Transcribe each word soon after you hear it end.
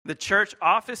The church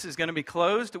office is going to be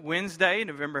closed Wednesday,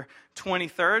 November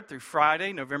 23rd through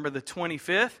Friday, November the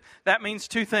 25th. That means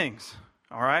two things,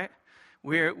 all right?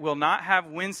 We will not have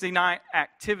Wednesday night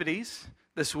activities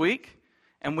this week,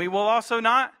 and we will also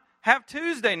not have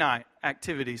Tuesday night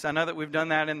activities. I know that we've done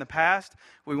that in the past.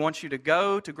 We want you to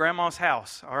go to Grandma's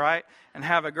house, all right, and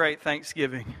have a great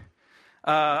Thanksgiving.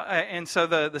 And so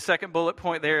the second bullet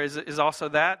point there is also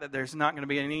that there's not going to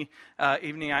be any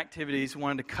evening activities.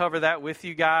 Wanted to cover that with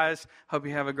you guys. Hope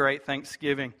you have a great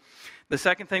Thanksgiving. The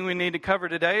second thing we need to cover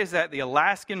today is that the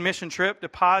Alaskan mission trip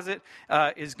deposit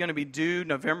is going to be due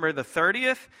November the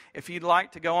 30th. If you'd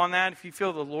like to go on that, if you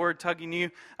feel the Lord tugging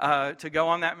you to go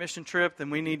on that mission trip,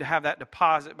 then we need to have that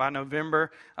deposit by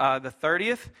November the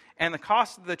 30th. And the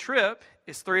cost of the trip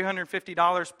is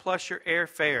 $350 plus your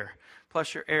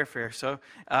airfare. So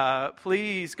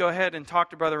please go ahead and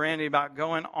talk to Brother Randy about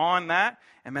going on that,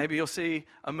 and maybe you'll see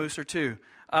a moose or two.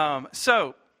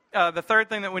 The third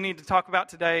thing that we need to talk about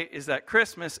today is that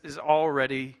Christmas is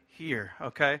already here,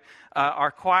 okay?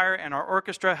 Our choir and our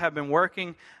orchestra have been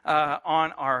working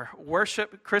on our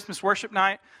Christmas worship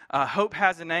night. Hope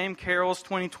Has a Name, Carols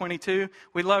 2022.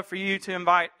 We'd love for you to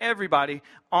invite everybody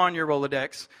on your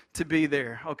Rolodex to be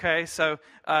there, okay? So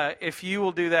if you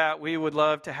will do that, we would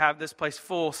love to have this place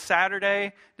full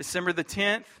Saturday, December the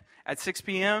 10th at 6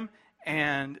 p.m.,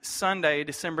 and Sunday,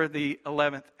 December the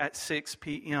 11th at 6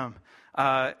 p.m.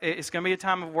 It's going to be a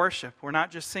time of worship. We're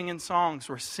not just singing songs.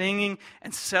 We're singing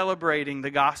and celebrating the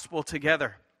gospel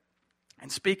together.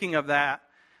 And speaking of that,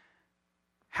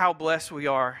 how blessed we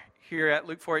are here at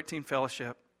Luke 4:18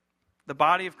 Fellowship. The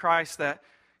body of Christ that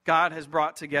God has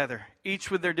brought together,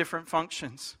 each with their different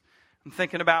functions. I'm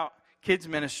thinking about kids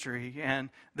ministry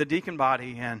and the deacon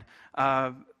body and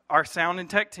our sound and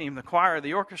tech team, the choir,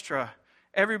 the orchestra.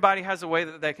 Everybody has a way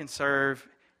that they can serve,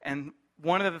 and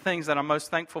one of the things that I'm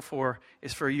most thankful for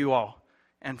is for you all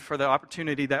and for the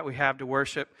opportunity that we have to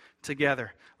worship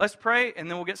together. Let's pray, and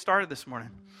then we'll get started this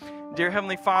morning. Dear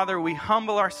Heavenly Father, we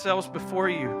humble ourselves before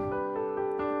you.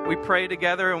 We pray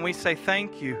together, and we say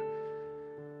thank you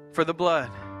for the blood.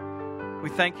 We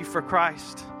thank you for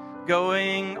Christ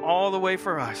going all the way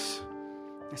for us,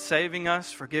 and saving us,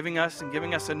 forgiving us, and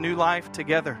giving us a new life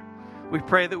together. We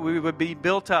pray that we would be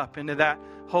built up into that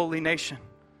holy nation,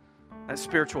 that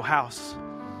spiritual house.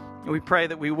 And we pray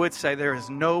that we would say there is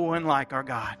no one like our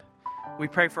God. We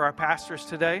pray for our pastors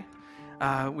today.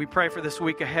 We pray for this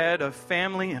week ahead of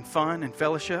family and fun and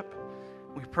fellowship.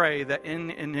 We pray that in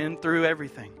and through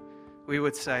everything, we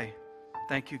would say,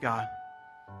 thank you, God,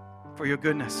 for your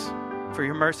goodness, for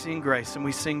your mercy and grace. And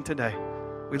we sing today.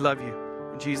 We love you.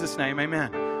 In Jesus' name,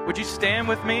 amen. Would you stand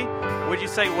with me? Would you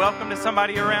say welcome to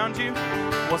somebody around you?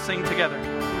 We'll sing together.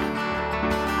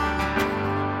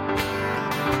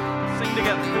 Sing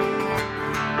together.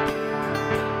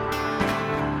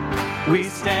 We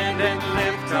stand and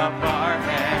lift up our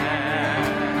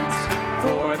hands,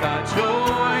 for the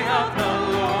joy of the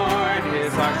Lord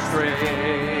is our strength.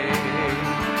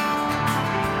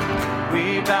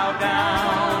 We bow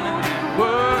down and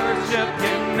worship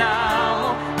Him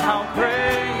now. How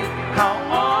great, how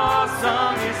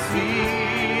awesome is He,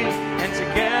 and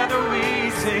together we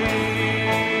sing.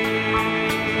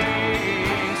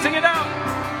 Sing it out.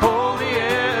 Holy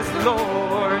is the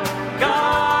Lord,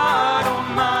 God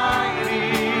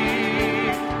Almighty.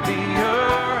 The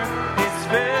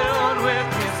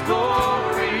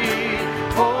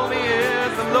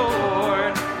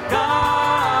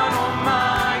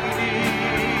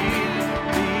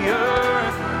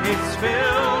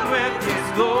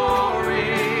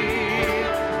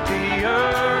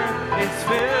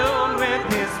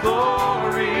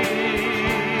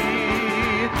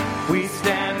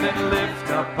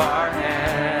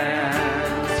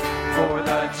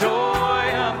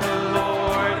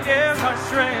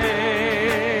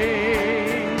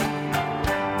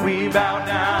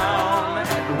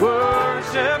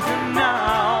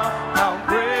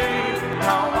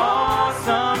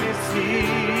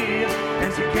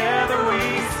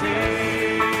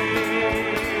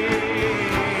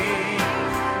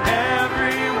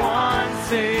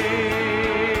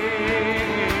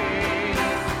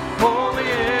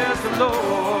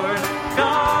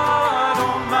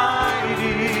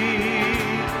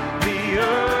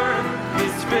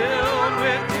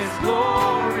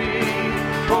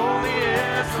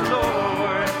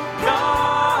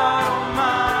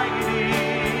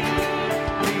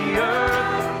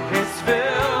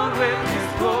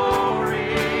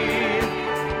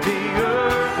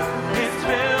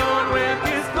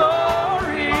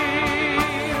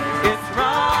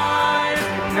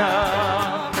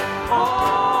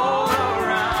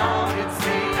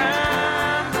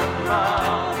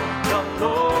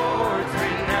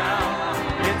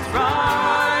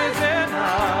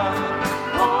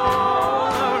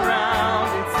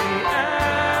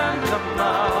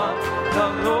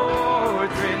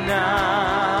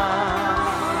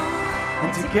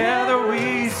and together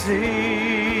we sing.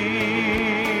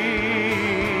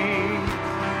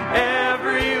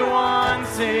 Everyone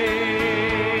sing.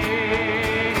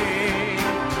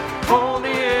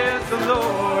 Holy is the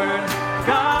Lord,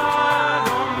 God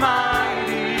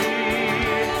Almighty.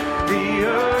 The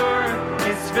earth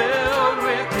is filled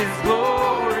with His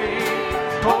glory.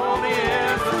 Holy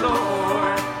is the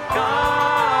Lord,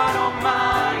 God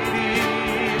Almighty.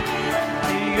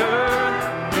 The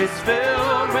earth is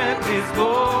filled with His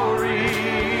glory.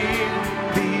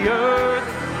 The earth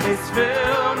is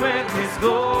filled with His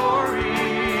glory.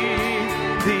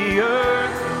 The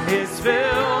earth is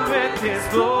filled with His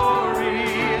glory.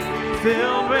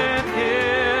 Filled with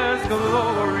His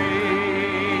glory.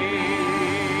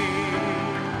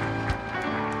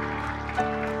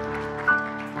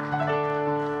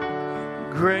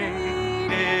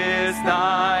 Great is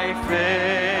thy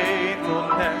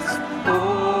faithfulness,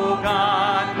 O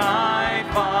God, my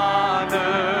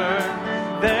Father.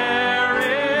 There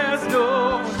is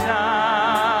no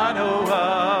shadow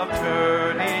of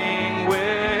turning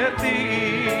with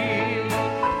thee.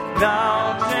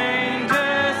 Thou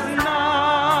changest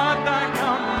not, thy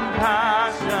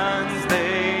compassions,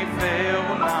 they fail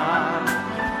not.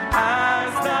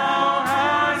 As thou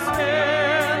hast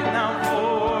been, now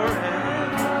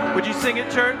forever. Would you sing it,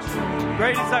 church?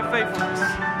 Great is thy faithfulness.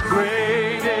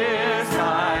 Great is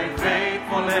thy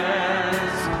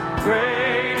faithfulness.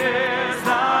 Great is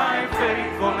thy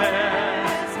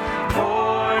faithfulness.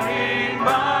 Morning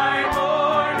by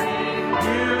morning,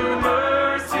 new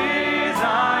mercies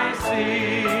I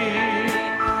see.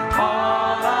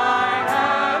 All I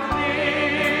have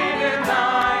needed,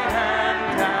 thy hand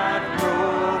hath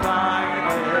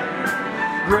provided.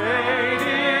 Great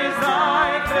is thy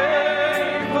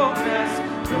faithfulness,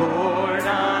 Lord,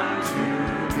 unto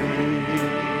me.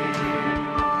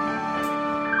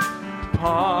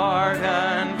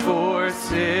 Pardon for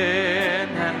sin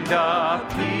and a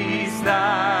peace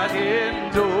that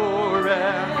endureth.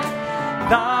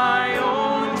 Thy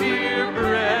own dear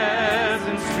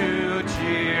presence to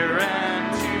cheer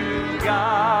and to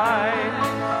guide.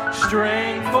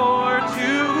 Strength for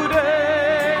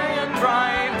today and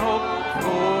bright hope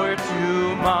for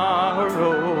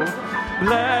tomorrow.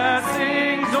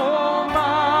 Blessings all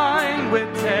mine with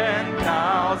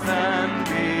 10,000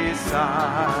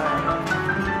 beside.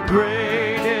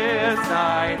 Great is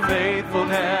thy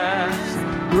faithfulness.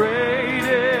 Great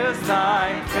is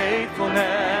thy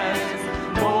faithfulness.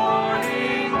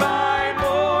 Morning by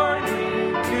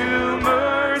morning, new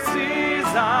mercies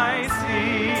I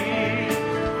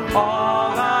see.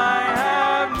 All I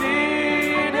have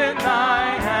needed, thy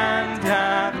hand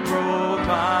hath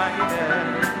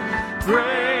provided.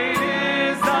 Great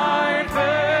is thy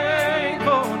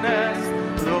faithfulness,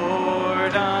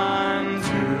 Lord,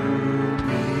 unto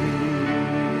me.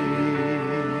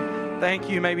 Thank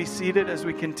you. You may be seated as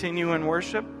we continue in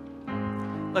worship.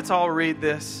 Let's all read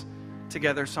this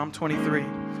together. Psalm 23.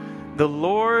 The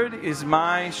Lord is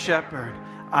my shepherd,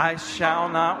 I shall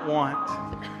not want.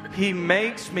 He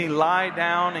makes me lie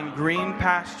down in green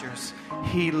pastures.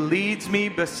 He leads me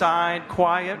beside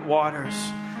quiet waters.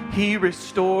 He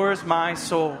restores my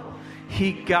soul.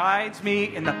 He guides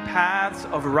me in the paths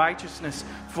of righteousness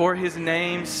for His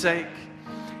name's sake.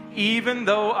 Even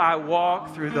though I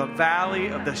walk through the valley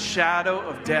of the shadow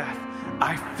of death,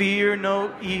 I fear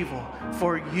no evil,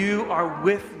 for you are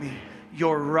with me.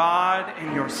 Your rod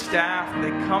and your staff,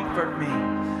 they comfort me.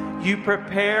 You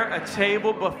prepare a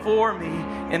table before me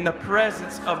in the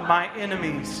presence of my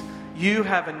enemies. You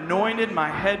have anointed my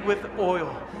head with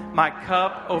oil. My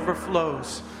cup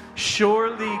overflows.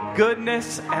 Surely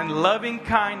goodness and loving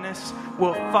kindness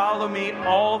will follow me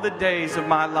all the days of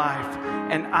my life,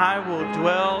 and I will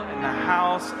dwell in the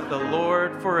house of the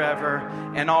Lord forever.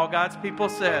 And all God's people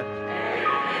said,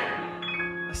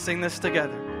 Amen. Let's sing this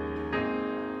together.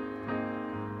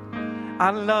 I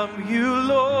love you,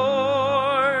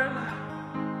 Lord.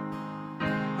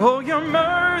 Oh, your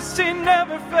mercy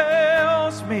never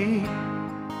fails me.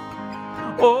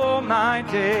 All my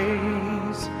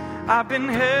days I've been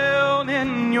held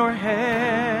in your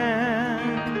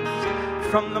hands.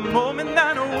 From the moment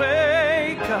that I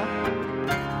wake up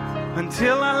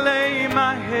until I lay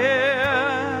my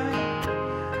head,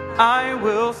 I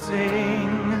will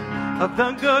sing of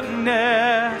the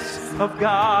goodness of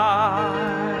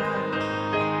God.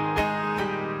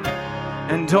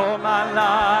 And all my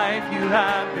life you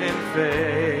have been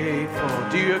faithful.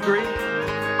 Do you agree?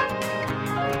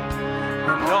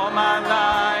 And all my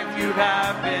life you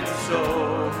have been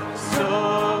so,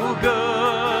 so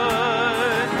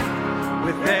good.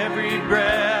 With every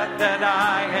breath that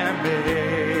I am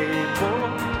able,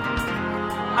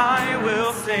 I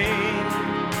will sing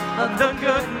of the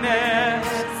goodness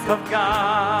of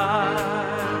God.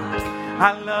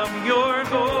 I love your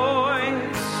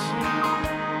voice.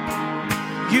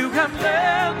 You have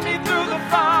led me through the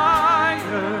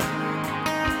fire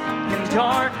in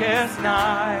darkest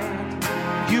night.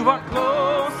 You are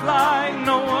close like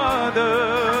no other.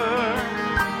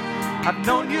 I've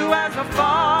known you as a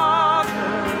father.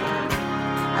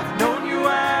 I've known you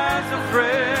as a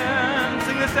friend.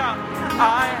 Sing this out.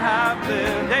 I have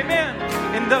lived, amen,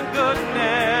 in the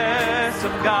goodness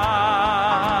of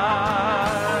God.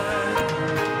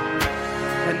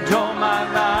 And all my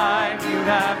life you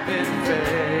have been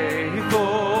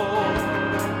faithful.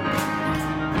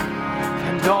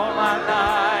 And all my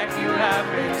life you have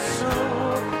been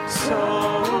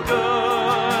so good.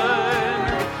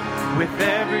 With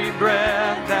every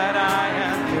breath that I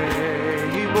am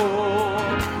able,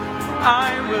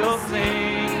 I will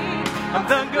sing of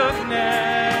the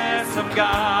goodness of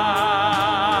God.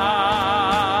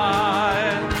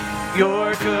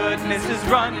 Your goodness is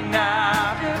running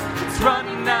after, it's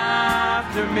running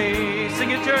after me.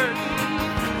 Sing it, church.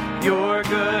 Your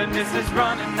goodness is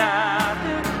running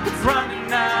after, it's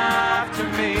running after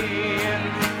me.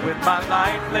 With my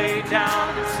life laid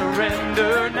down,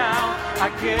 surrender now. I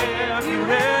give you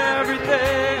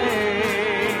everything.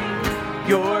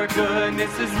 Your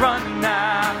goodness is running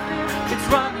after, it's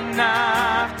running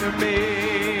after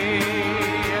me.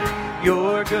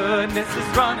 Your goodness is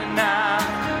running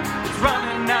after, it's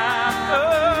running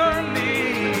after me.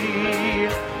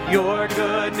 Your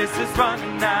goodness is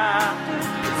running after,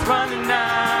 it's running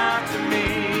after me.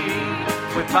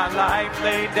 With my life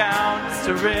laid down,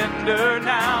 surrender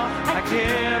now. I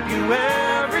give you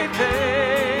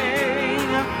everything.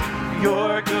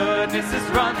 Your goodness is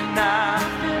running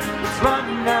after, it's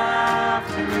running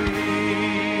after me.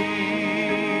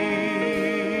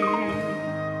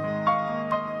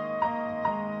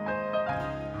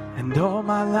 And all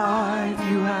my life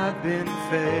you have been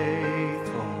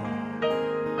faithful.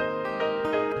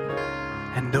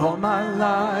 And all my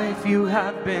life you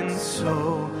have been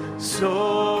so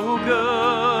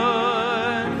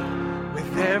good.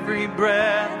 With every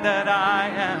breath that I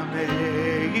am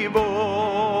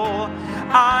able,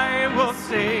 I will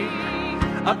sing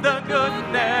of the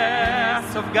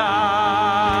goodness of God.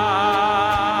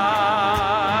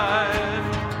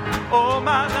 All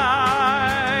my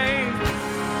life,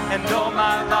 and all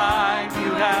my life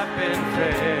you have been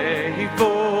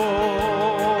faithful.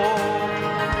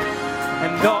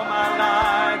 And all my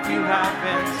life you have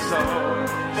been so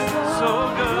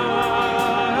good.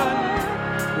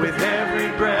 With every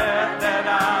breath that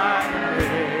I am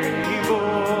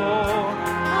able,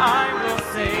 I will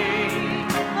sing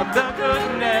of the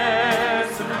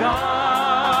goodness of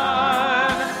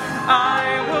God. I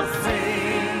will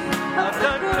sing of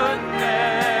the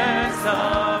goodness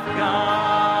of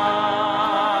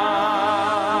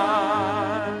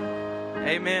God.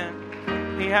 Amen.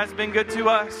 He has been good to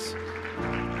us.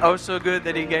 Oh, so good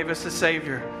that He gave us a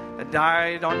Savior that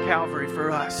died on Calvary for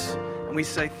us. And we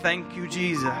say, thank you,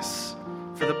 Jesus,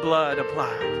 for the blood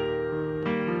applied.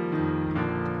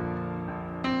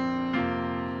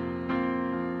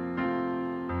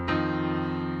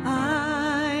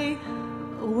 I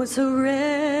was a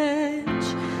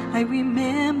wretch. I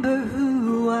remember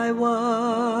who I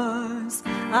was.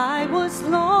 I was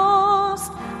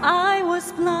lost. I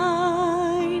was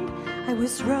blind. I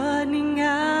was running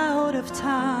out of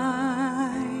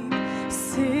time.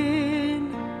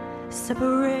 Sin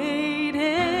separated,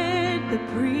 the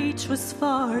breach was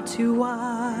far too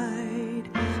wide.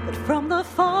 But from the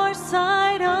far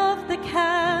side of the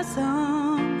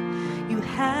chasm, you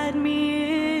had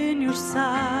me in your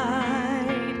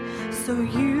sight. So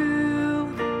you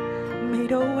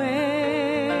made a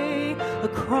way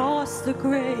across the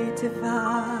great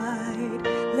divide,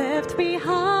 left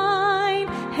behind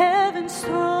heaven's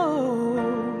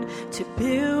throne to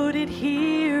build it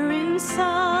here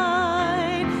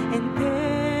inside. And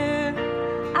there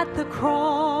at the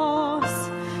cross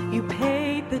you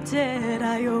paid the debt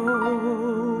I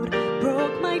owed,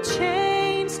 broke my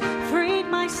chains, freed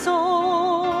my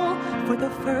soul. For the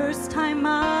first time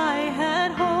I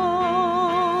had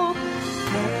hope.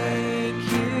 Thank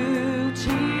you,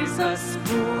 Jesus,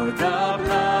 for the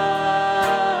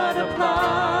blood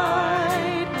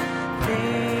applied.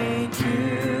 Thank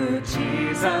you,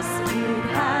 Jesus, it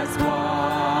has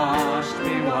washed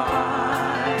me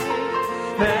white.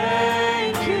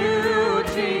 Thank you,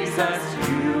 Jesus,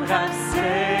 you have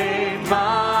saved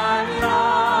my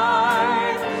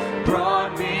life,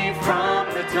 brought me from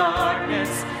the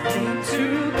darkness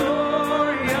into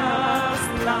glorious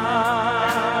light.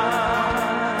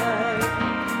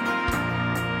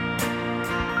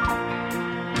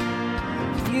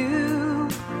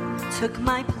 took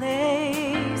my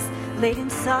place, laid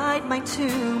inside my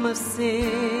tomb of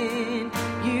sin.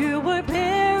 You were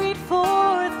buried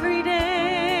for 3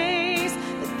 days,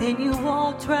 but then you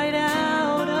walked right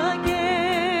out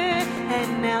again.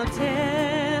 And now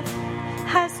death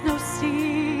has no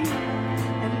sting,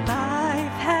 and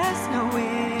life has no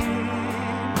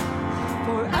end.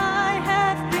 For I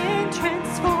have been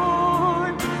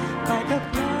transformed by the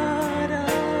blood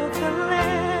of the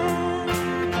Lamb.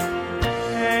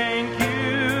 Thank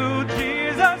you,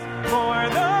 Jesus, for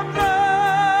the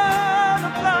blood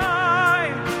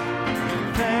applied.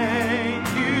 Thank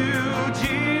you,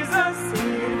 Jesus,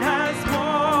 it has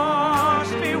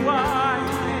washed me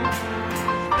white.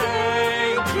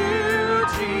 Thank you,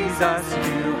 Jesus,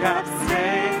 you have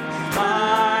saved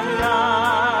my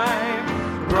life,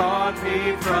 brought me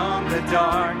from the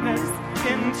darkness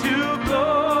into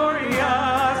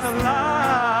glorious light.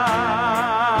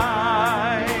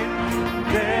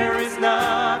 There is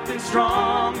nothing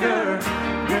stronger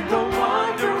than the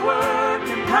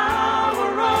wonder-working power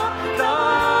of the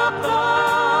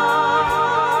blood.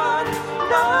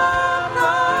 The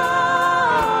blood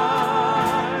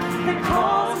that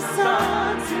calls us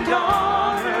sons and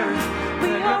daughters.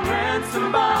 We are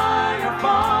ransomed by our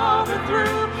Father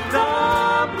through the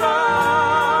blood.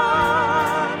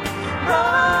 The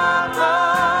blood.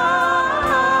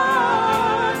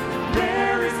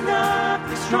 There is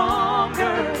nothing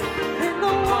stronger than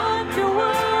the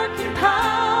wonder-working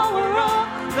power of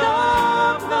the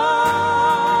blood.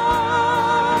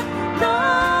 The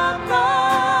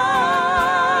blood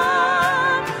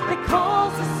that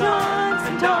calls us sons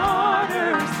and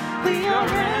daughters. We are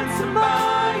ransomed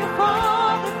by your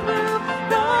Father through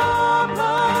the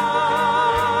blood.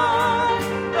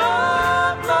 The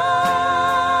blood.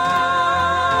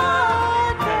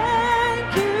 Thank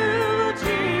you,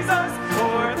 Jesus,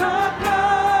 for the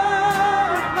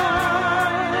blood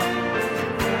applied.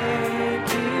 Thank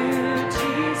you,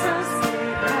 Jesus,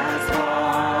 it has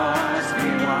washed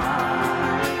me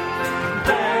white.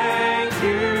 Thank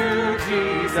you,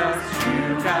 Jesus, you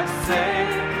have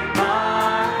saved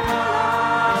my life.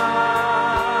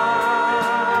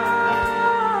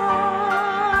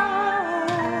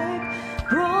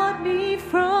 Brought me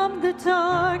from the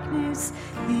darkness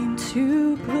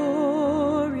into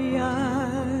glorious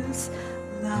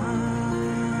light.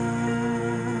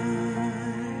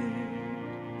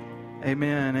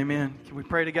 Amen, amen. Can we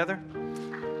pray together?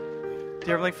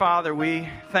 Dear Heavenly Father, we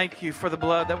thank you for the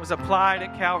blood that was applied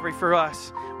at Calvary for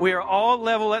us. We are all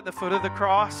level at the foot of the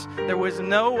cross. There was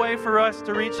no way for us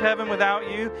to reach heaven without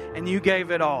you, and you gave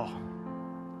it all.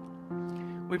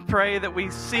 We pray that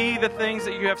we see the things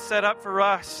that you have set up for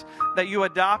us, that you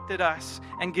adopted us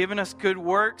and given us good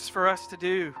works for us to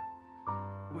do.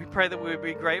 We pray that we would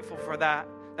be grateful for that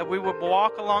we would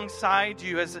walk alongside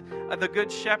you as the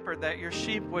good shepherd, that your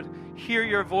sheep would hear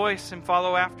your voice and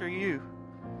follow after you.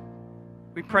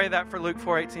 We pray that for Luke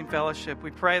 4:18 Fellowship. We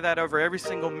pray that over every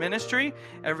single ministry,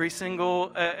 every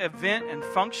single event and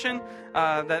function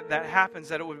that happens,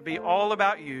 that it would be all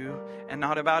about you and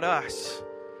not about us.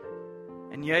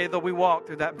 And yea, though we walk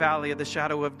through that valley of the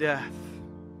shadow of death,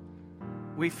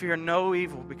 we fear no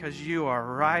evil because you are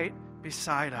right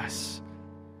beside us.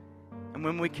 And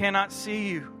when we cannot see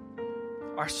you,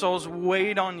 our souls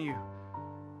wait on you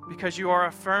because you are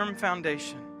a firm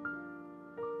foundation.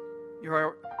 You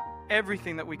are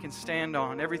everything that we can stand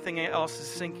on. Everything else is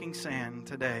sinking sand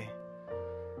today.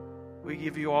 We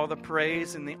give you all the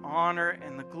praise and the honor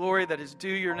and the glory that is due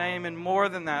your name. And more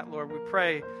than that, Lord, we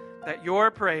pray that your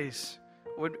praise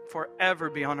would forever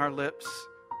be on our lips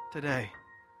today.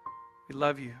 We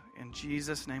love you. In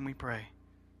Jesus' name we pray.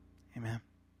 Amen.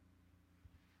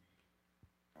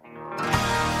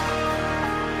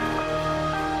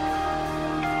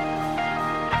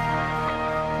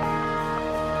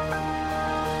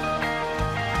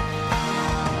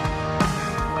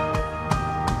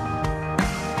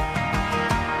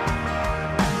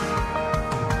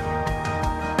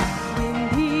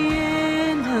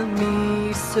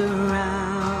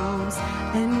 Surrounds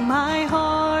and my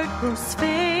heart grows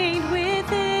faint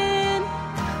within,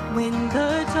 when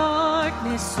the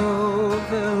darkness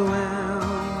overwhelms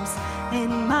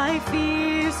and my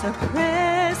fears are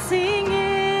pressing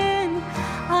in,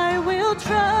 I will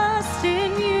trust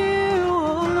in you,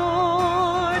 O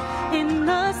Lord. In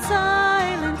the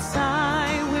silence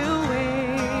I will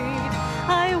wait,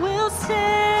 I will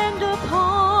stand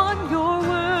upon your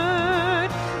word.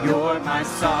 You're my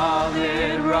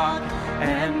solid rock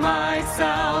and my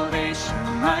salvation,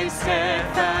 my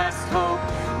steadfast hope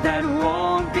that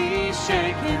won't be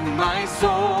shaken. My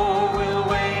soul will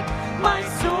wait, my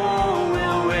soul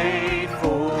will wait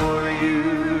for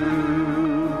you.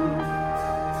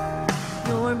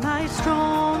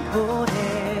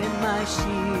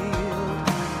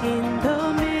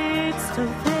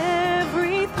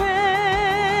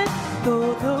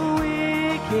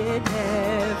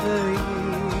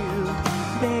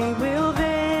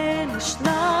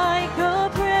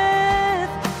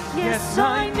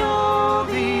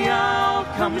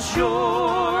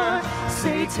 sure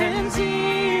Satan's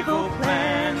evil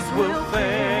plans will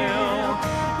fail.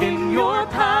 In your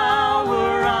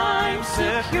power I'm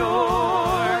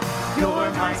secure.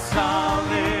 You're my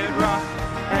solid rock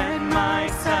and my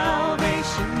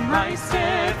salvation, my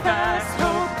steadfast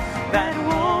hope that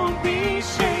won't be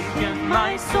shaken.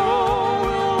 My soul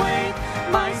will wait,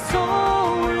 my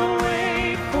soul will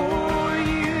wait for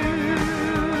you.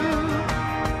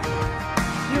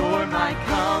 You're my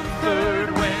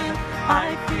comfort when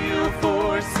I feel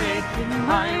forsaken,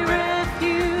 my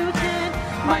refuge and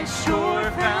my sure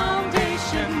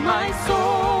foundation. My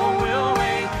soul will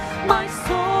wait, my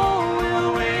soul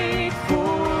will wait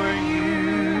for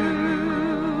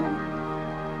you.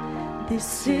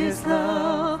 This is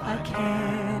love I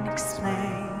can't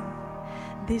explain.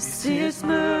 This is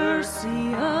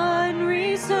mercy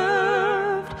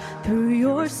unreserved. Through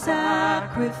your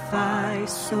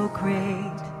sacrifice so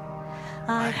great,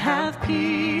 I have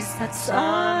peace that's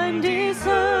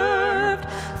undeserved.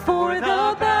 For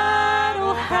the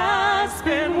battle has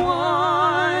been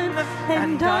won,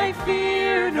 and I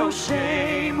fear no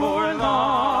shame or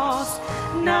loss.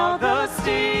 Now the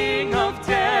sting of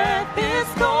death is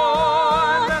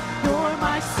gone. You're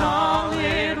my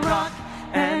solid rock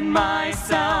and my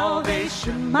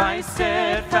salvation, my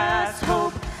steadfast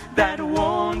hope that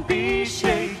won't be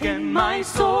shaken. My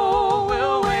soul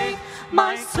will wait,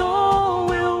 my soul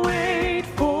will wait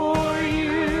for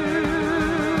you.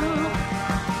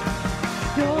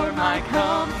 You're my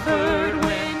comfort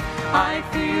when I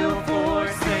feel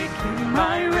forsaken,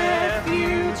 my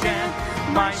refuge and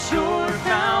my sure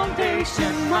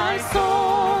foundation. My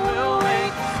soul will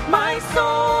wait, my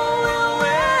soul will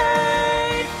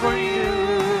wait for you.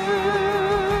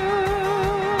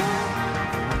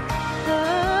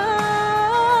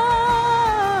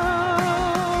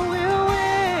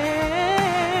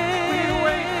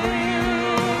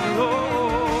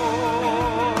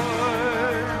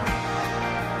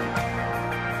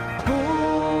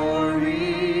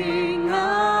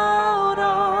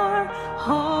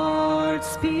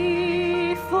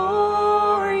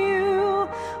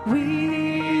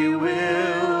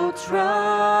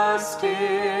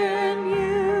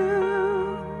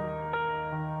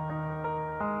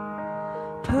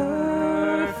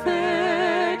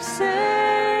 Perfect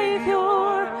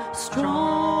Savior,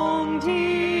 strong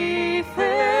defender,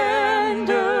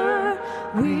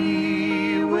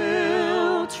 we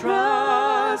will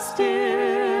trust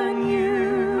in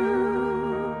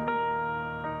you.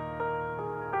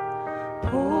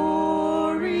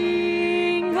 Pouring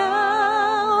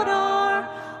out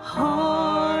our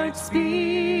hearts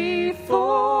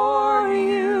before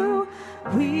you,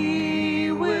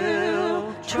 we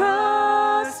will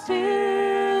trust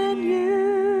in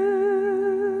you.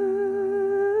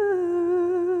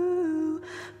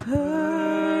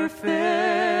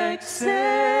 Perfect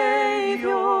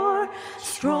Savior,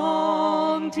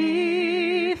 strong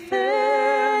defender,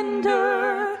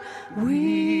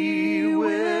 we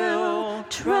will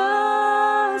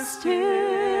trust in you.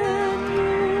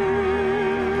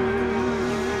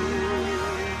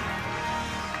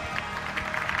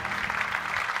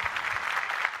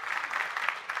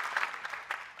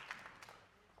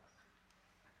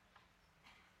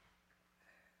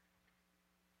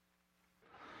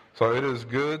 So it is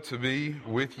good to be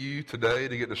with you today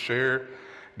to get to share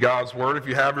God's Word. If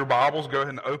you have your Bibles, go ahead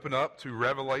and open up to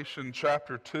Revelation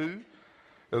chapter 2.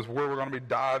 Is where we're going to be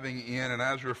diving in. And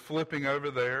as you're flipping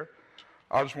over there,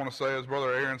 I just want to say, as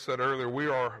Brother Aaron said earlier, we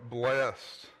are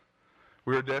blessed.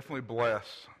 We are definitely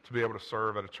blessed to be able to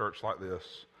serve at a church like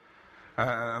this.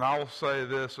 And I will say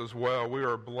this as well. We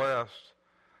are blessed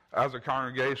as a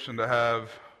congregation to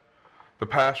have the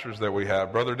pastors that we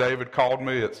have. Brother David called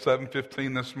me at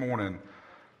 7:15 this morning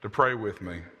to pray with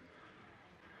me.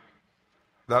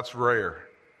 That's rare.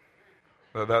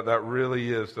 That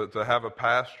really is, to have a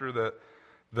pastor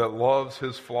that loves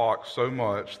his flock so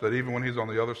much that even when he's on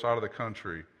the other side of the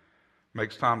country,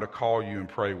 makes time to call you and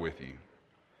pray with you.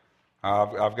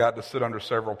 I've got to sit under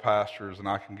several pastors, and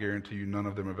I can guarantee you none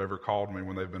of them have ever called me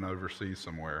when they've been overseas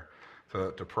somewhere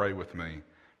to pray with me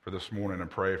for this morning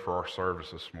and pray for our service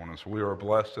this morning. So we are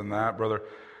blessed in that. Brother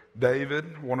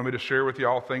David wanted me to share with you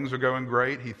all things are going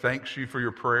great. He thanks you for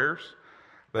your prayers.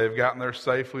 They've gotten there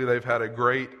safely. They've had a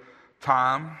great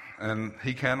time, and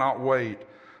he cannot wait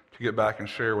to get back and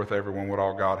share with everyone what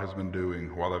all God has been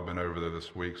doing while they've been over there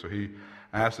this week. So he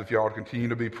asked if y'all would continue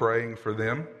to be praying for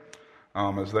them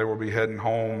as they will be heading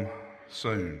home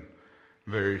soon,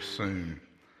 very soon.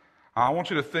 I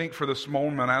want you to think for this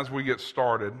moment as we get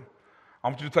started. I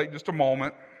want you to take just a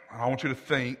moment, and I want you to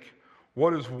think,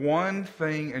 what is one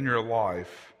thing in your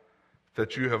life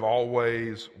that you have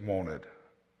always wanted?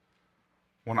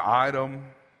 One item,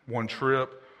 one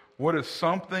trip. What is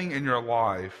something in your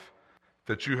life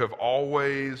that you have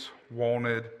always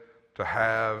wanted to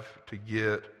have, to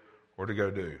get, or to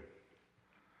go do?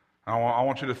 I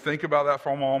want you to think about that for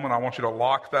a moment. I want you to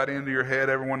lock that into your head,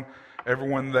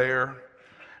 everyone there.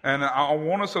 And I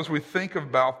want us, as we think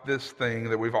about this thing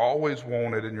that we've always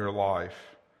wanted in your life,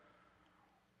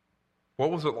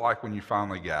 what was it like when you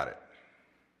finally got it?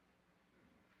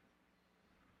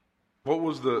 What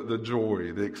was the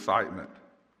joy, the excitement?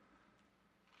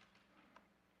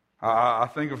 I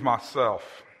think of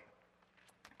myself.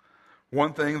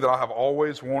 One thing that I have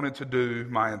always wanted to do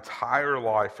my entire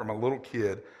life from a little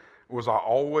kid was I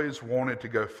always wanted to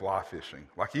go fly fishing.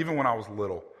 Like even when I was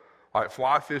little. Like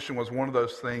fly fishing was one of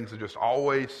those things that just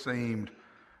always seemed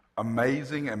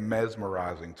amazing and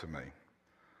mesmerizing to me.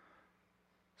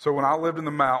 So when I lived in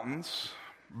the mountains,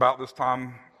 about this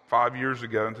time 5 years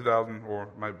ago in 2000, or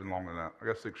maybe longer than that, I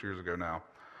guess 6 years ago now,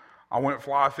 I went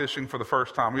fly fishing for the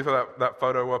first time. You saw that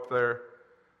photo up there?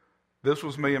 This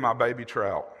was me and my baby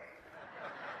trout.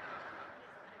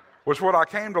 Which what I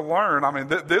came to learn, I mean,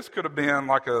 this could have been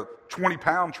like a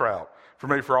 20-pound trout for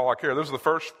me for all I care. This was the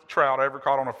first trout I ever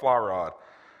caught on a fly rod.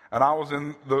 And I was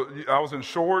in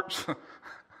shorts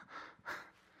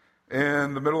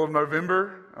in the middle of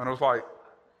November, and it was like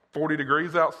 40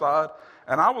 degrees outside.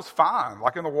 And I was fine.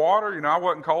 Like in the water, I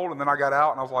wasn't cold. And then I got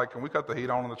out and I was like, can we cut the heat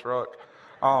on in the truck?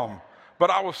 But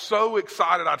I was so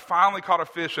excited. I'd finally caught a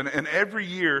fish. And every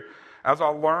year, as I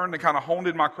learned and kind of honed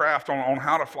in my craft on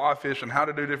how to fly fish and how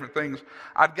to do different things,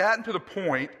 I'd gotten to the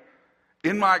point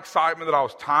in my excitement that I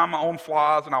was tying my own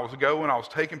flies and I was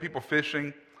taking people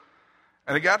fishing.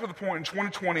 And it got to the point in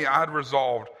 2020 I had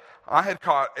resolved I had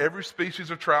caught every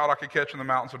species of trout I could catch in the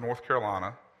mountains of North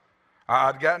Carolina.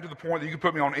 I'd gotten to the point that you could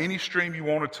put me on any stream you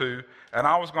wanted to, and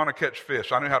I was going to catch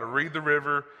fish. I knew how to read the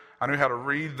river. I knew how to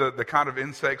read the kind of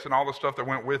insects and all the stuff that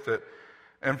went with it.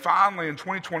 And finally, in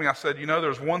 2020, I said,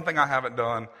 there's one thing I haven't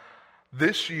done.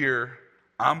 This year,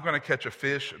 I'm going to catch a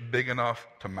fish big enough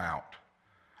to mount.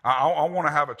 I want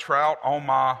to have a trout on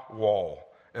my wall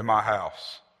in my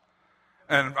house.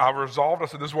 And I resolved, I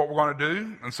said, this is what we're going to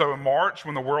do. And so in March,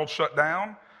 when the world shut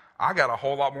down, I got a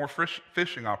whole lot more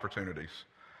fishing opportunities.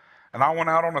 And I went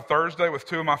out on a Thursday with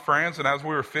two of my friends, and as we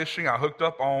were fishing, I hooked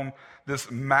up on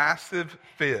this massive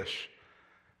fish.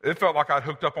 It felt like I'd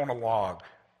hooked up on a log.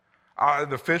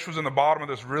 The fish was in the bottom of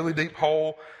this really deep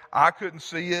hole. I couldn't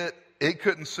see it. It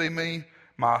couldn't see me.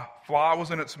 My fly was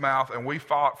in its mouth, and we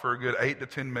fought for a good 8 to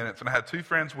 10 minutes. And I had two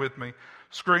friends with me,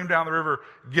 screamed down the river,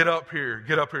 get up here.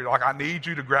 Like, I need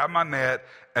you to grab my net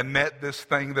and net this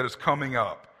thing that is coming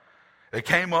up. It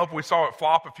came up. We saw it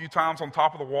flop a few times on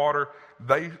top of the water.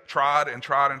 They tried and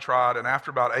tried and tried. And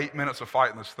after about 8 minutes of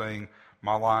fighting this thing,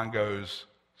 my line goes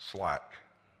slack.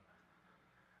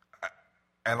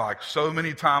 And like so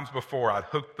many times before, I'd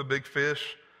hooked the big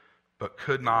fish, but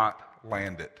could not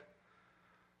land it.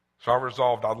 So I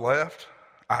resolved. I left.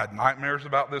 I had nightmares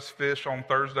about this fish on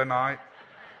Thursday night.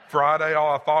 Friday,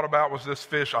 all I thought about was this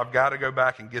fish. I've got to go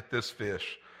back and get this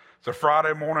fish. So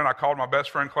Friday morning, I called my best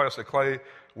friend Clay. I said, Clay,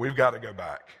 we've got to go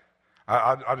back.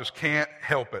 I just can't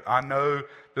help it. I know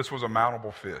this was a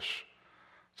mountable fish.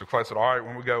 So Clay said, all right,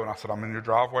 when we go? And I said, I'm in your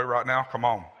driveway right now. Come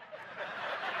on.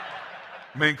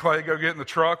 Me and Clay go get in the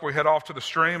truck. We head off to the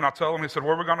stream, and I tell him, he said,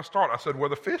 where are we going to start? I said, where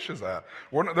the fish is at.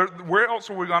 Where else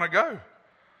are we going to go?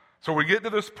 So we get to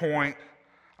this point.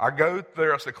 I go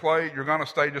there. I said, Clay, you're going to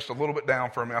stay just a little bit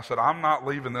down for me. I said, I'm not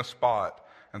leaving this spot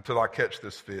until I catch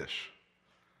this fish.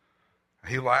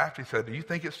 He laughed. He said, do you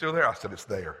think it's still there? I said, it's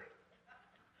there.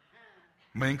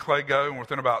 Me and Clay go, and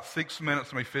within about 6 minutes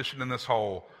of me fishing in this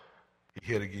hole,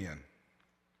 he hit again.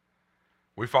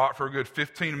 We fought for a good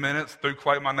 15 minutes, threw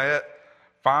Clay my net.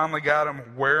 Finally got him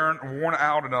worn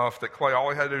out enough that Clay, all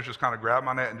he had to do was just kind of grab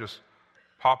my net and just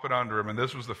pop it under him. And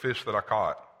this was the fish that I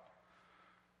caught.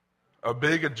 A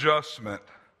big adjustment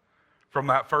from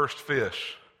that first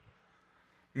fish.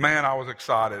 Man, I was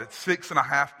excited. It's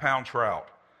 6.5 pound trout.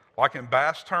 Like in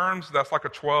bass terms, that's like a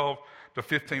 12 to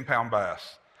 15 pound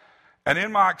bass. And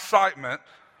in my excitement,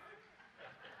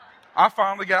 I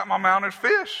finally got my mounted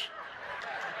fish.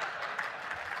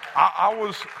 I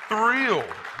was thrilled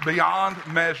beyond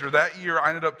measure. That year, I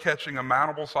ended up catching a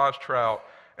mountable-sized trout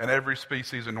in every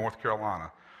species in North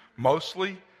Carolina.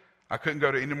 Mostly, I couldn't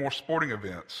go to any more sporting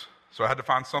events, so I had to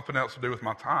find something else to do with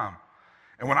my time.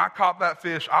 And when I caught that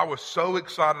fish, I was so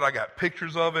excited. I got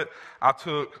pictures of it. I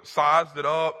sized it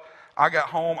up. I got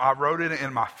home. I wrote it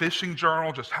in my fishing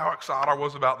journal, just how excited I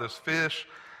was about this fish.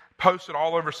 Posted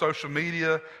all over social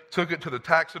media. Took it to the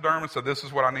taxidermist. Said, this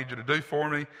is what I need you to do for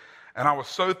me. And I was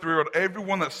so thrilled.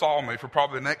 Everyone that saw me for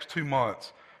probably the next 2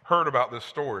 months heard about this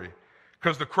story.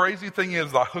 Because the crazy thing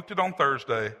is, I hooked it on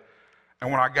Thursday,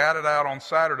 and when I got it out on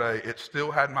Saturday, it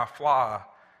still had my fly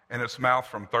in its mouth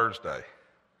from Thursday.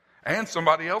 And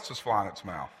somebody else's fly in its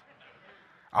mouth.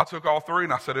 I took all 3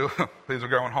 and I said, these are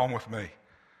going home with me.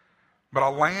 But I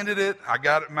landed it, I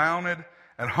got it mounted,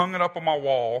 and hung it up on my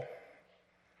wall,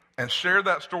 and shared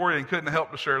that story, and couldn't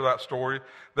help to share that story,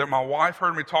 that my wife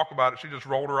heard me talk about it. She just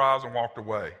rolled her eyes and walked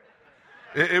away.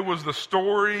 It was the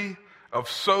story of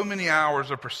so many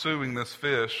hours of pursuing this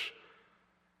fish,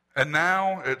 and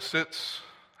now it sits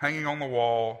hanging on the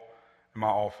wall in my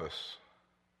office.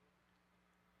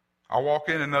 I walk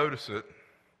in and notice it,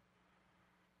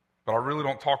 but I really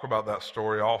don't talk about that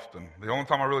story often. The only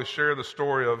time I really share the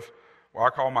story of what I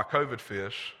call my COVID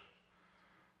fish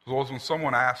was when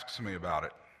someone asks me about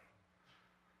it.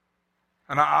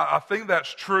 And I think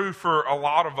that's true for a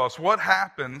lot of us. What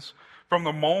happens from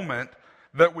the moment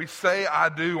that we say I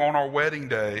do on our wedding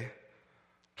day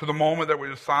to the moment that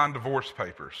we sign divorce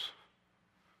papers?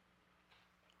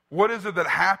 What is it that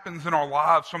happens in our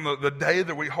lives from the day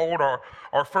that we hold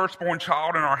our firstborn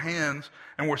child in our hands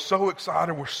and we're so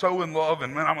excited, we're so in love,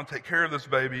 and man, I'm going to take care of this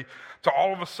baby, to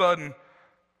all of a sudden,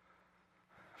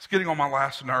 it's getting on my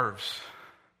last nerves.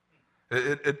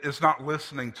 It's not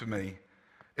listening to me.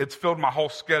 It's filled my whole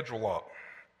schedule up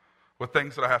with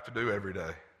things that I have to do every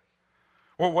day.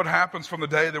 Well, what happens from the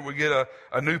day that we get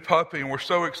a new puppy and we're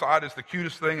so excited, it's the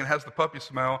cutest thing and has the puppy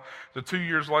smell, to 2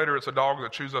 years later it's a dog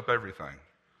that chews up everything?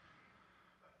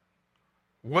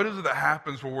 What is it that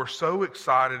happens when we're so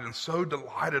excited and so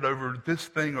delighted over this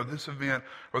thing or this event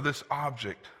or this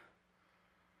object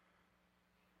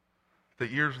that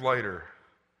years later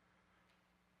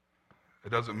it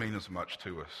doesn't mean as much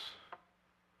to us?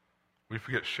 We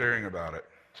forget sharing about it.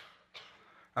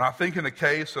 And I think in the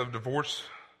case of divorced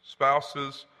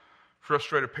spouses,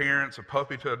 frustrated parents, a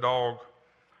puppy to a dog,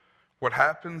 what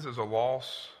happens is a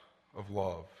loss of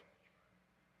love.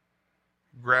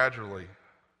 Gradually,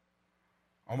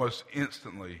 almost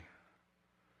instantly,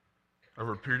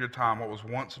 over a period of time, what was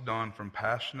once done from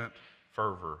passionate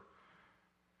fervor,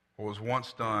 what was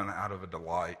once done out of a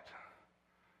delight,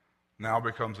 now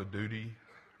becomes a duty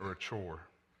or a chore.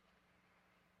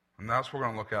 And that's what we're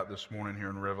going to look at this morning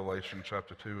here in Revelation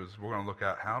chapter 2, is we're going to look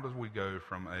at how does we go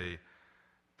from a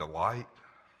delight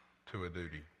to a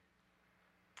duty.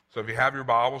 So if you have your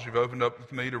Bibles, you've opened up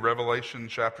with me to Revelation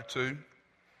chapter 2. I'm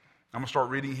going to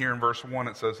start reading here in verse 1.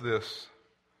 It says this: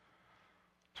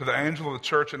 To the angel of the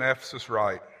church in Ephesus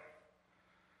write,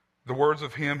 the words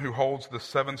of him who holds the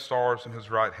 7 stars in his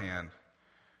right hand,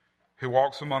 who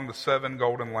walks among the 7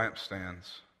 golden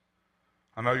lampstands.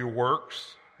 I know your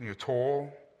works and your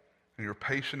toil and your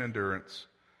patient endurance,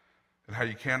 and how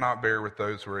you cannot bear with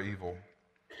those who are evil,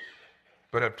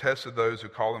 but have tested those who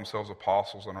call themselves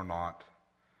apostles and are not,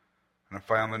 and have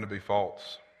found them to be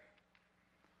false.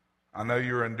 I know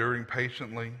you are enduring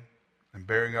patiently and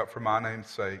bearing up for my name's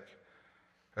sake,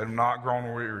 and have not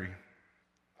grown weary,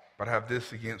 but have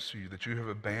this against you, that you have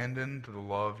abandoned the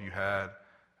love you had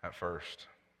at first.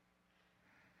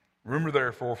 Remember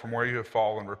therefore from where you have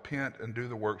fallen, repent and do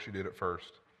the works you did at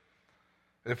first.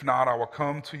 If not, I will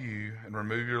come to you and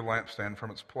remove your lampstand from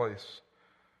its place,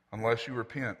 unless you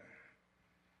repent.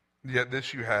 Yet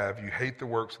this you have, you hate the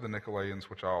works of the Nicolaitans,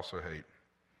 which I also hate.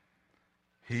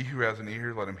 He who has an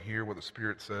ear, let him hear what the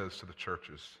Spirit says to the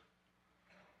churches.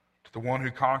 To the one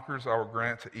who conquers, I will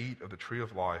grant to eat of the tree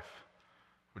of life,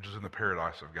 which is in the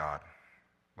paradise of God.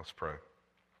 Let's pray.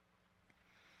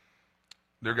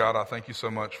 Dear God, I thank you so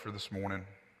much for this morning.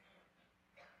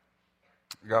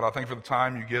 God, I thank you for the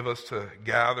time you give us to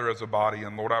gather as a body.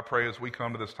 And Lord, I pray as we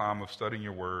come to this time of studying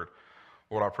your word,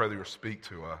 Lord, I pray that you'll speak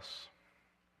to us.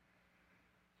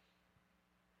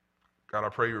 God, I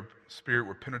pray your Spirit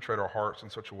would penetrate our hearts in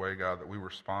such a way, God, that we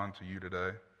respond to you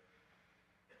today.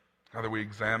 God, that we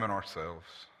examine ourselves.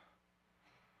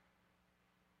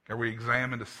 God, we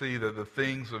examine to see the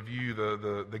things of you,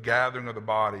 the gathering of the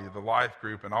body, the life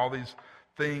group, and all these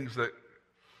things that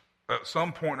at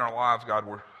some point in our lives, God,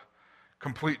 were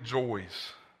complete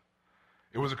joys.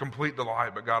 It was a complete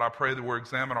delight. But God, I pray that we'll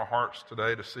examine our hearts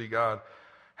today to see, God,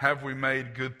 have we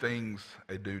made good things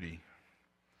a duty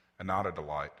and not a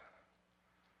delight?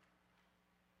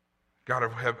 God,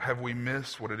 have we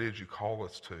missed what it is you call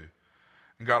us to?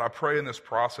 And God, I pray in this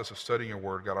process of studying your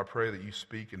word, God, I pray that you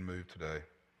speak and move today.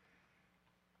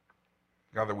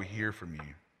 God, that we hear from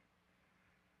you.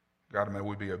 God, may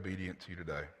we be obedient to you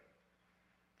today.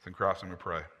 It's in Christ's name we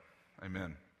pray.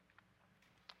 Amen.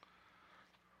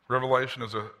 Revelation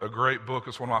is a great book.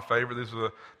 It's one of my favorite. These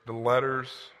are the letters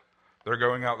They're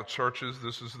going out to churches.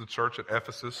 This is the church at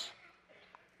Ephesus.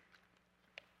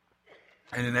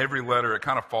 And in every letter, it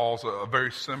kind of follows a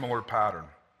very similar pattern,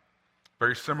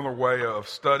 very similar way of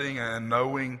studying and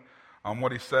knowing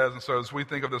what he says. And so as we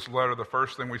think of this letter, the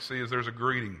first thing we see is there's a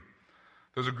greeting.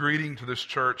 There's a greeting to this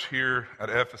church here at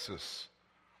Ephesus.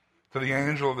 To the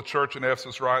angel of the church in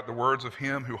Ephesus write the words of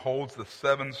him who holds the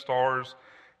 7 stars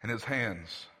in his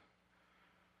hands,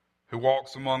 who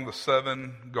walks among the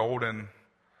 7 golden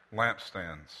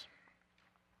lampstands.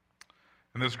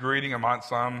 And this greeting, it might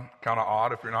sound kind of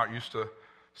odd if you're not used to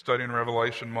studying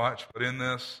Revelation much, but in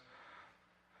this,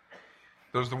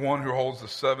 there's the one who holds the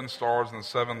 7 stars and the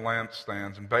 7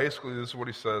 lampstands. And basically this is what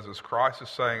he says, is Christ is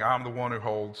saying, I'm the one who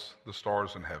holds the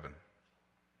stars in heaven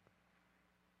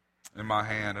in my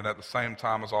hand. And at the same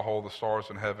time as I hold the stars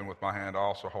in heaven with my hand, I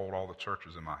also hold all the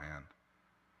churches in my hand.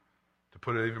 To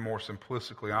put it even more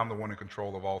simplistically, I'm the one in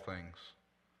control of all things.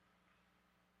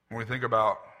 When we think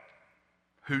about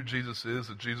who Jesus is,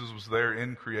 that Jesus was there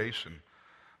in creation,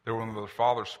 that when the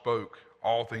Father spoke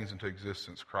all things into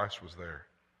existence, Christ was there.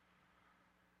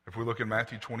 If we look in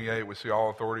Matthew 28, we see all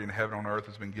authority in heaven and on earth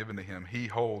has been given to him. He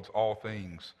holds all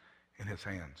things in his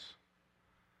hands.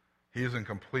 He is in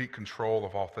complete control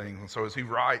of all things. And so as he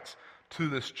writes to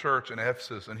this church in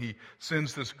Ephesus, and he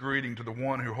sends this greeting to the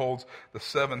one who holds the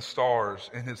 7 stars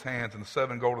in his hands and the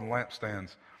 7 golden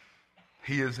lampstands,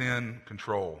 he is in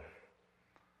control.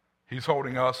 He's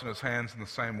holding us in his hands in the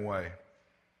same way.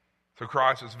 So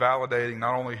Christ is validating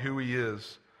not only who he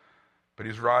is, but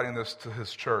he's writing this to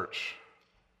his church.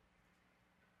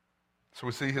 So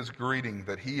we see his greeting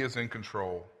that he is in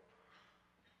control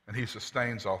and he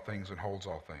sustains all things and holds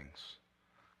all things.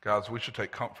 Guys, we should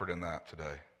take comfort in that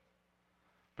today.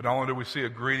 But not only do we see a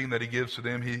greeting that he gives to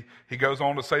them, he goes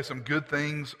on to say some good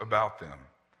things about them.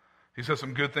 He says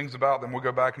some good things about them. We'll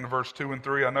go back into verse 2 and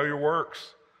 3. I know your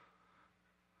works.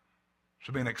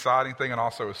 Should be an exciting thing and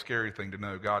also a scary thing to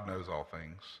know. God knows all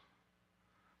things.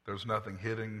 There's nothing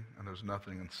hidden and there's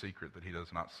nothing in secret that he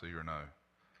does not see or know.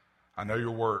 I know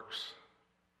your works,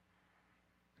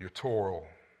 your toil,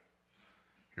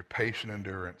 your patient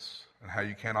endurance, and how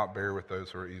you cannot bear with those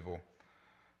who are evil,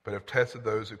 but have tested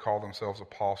those who call themselves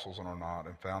apostles and are not,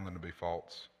 and found them to be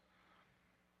false.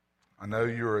 I know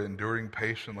you are enduring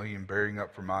patiently and bearing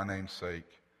up for my name's sake,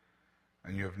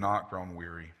 and you have not grown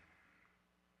weary.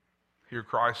 Here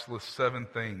Christ lists 7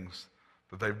 things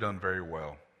that they've done very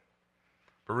well.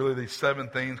 But really these 7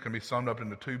 things can be summed up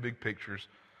into 2 big pictures.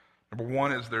 Number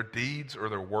 1 is their deeds or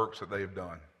their works that they have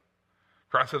done.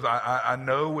 Christ says, I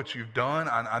know what you've done.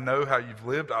 I know how you've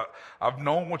lived. I've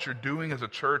known what you're doing as a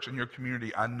church in your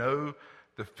community. I know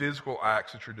the physical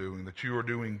acts that you're doing, that you are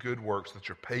doing good works, that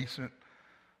you're patient.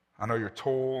 I know your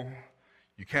toil.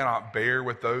 You cannot bear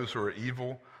with those who are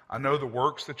evil. I know the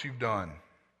works that you've done,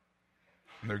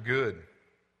 and they're good.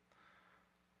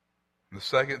 And the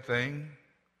second thing,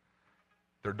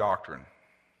 their doctrine.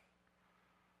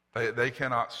 They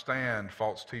cannot stand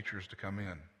false teachers to come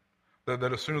in.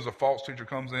 That as soon as a false teacher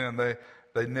comes in, they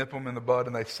nip them in the bud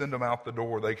and they send them out the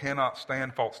door. They cannot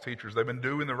stand false teachers. They've been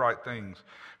doing the right things.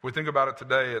 If we think about it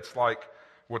today, it's like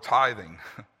we're tithing.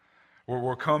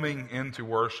 We're coming into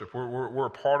worship. We're a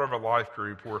part of a life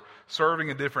group. We're serving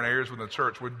in different areas within the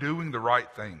church. We're doing the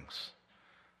right things.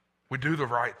 We do the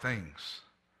right things.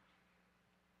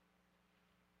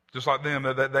 Just like them,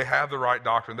 they have the right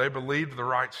doctrine. They believe the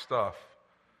right stuff.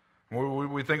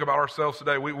 We think about ourselves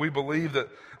today. We believe that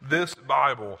this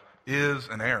Bible is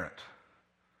inerrant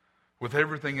with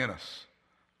everything in us.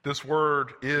 This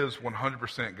word is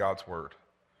 100% God's word,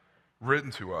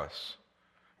 written to us.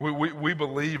 We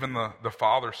believe in the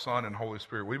Father, Son, and Holy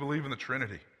Spirit. We believe in the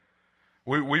Trinity.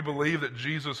 We believe that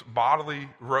Jesus bodily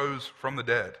rose from the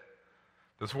dead.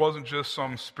 This wasn't just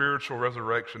some spiritual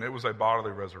resurrection. It was a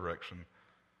bodily resurrection.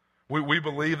 We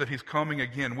believe that he's coming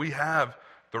again. We have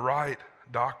the right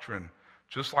doctrine,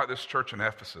 just like this church in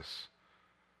Ephesus.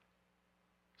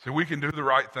 So we can do the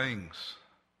right things,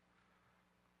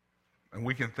 and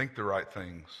we can think the right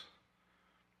things.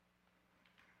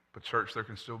 But church, there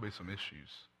can still be some issues.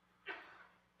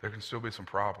 There can still be some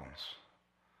problems.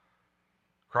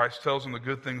 Christ tells them the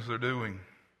good things they're doing,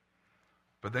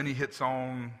 but then he hits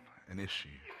on an issue.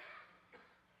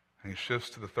 And he shifts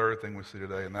to the third thing we see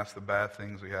today, and that's the bad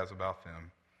things he has about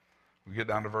them. We get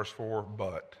down to verse 4,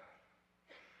 but.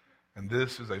 And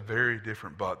this is a very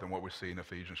different but than what we see in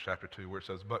Ephesians chapter 2, where it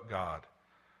says, but God,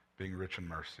 being rich in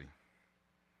mercy.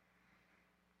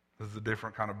 This is a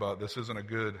different kind of but. This isn't a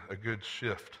good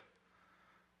shift.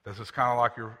 This is kind of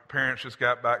like your parents just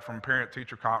got back from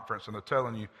parent-teacher conference, and they're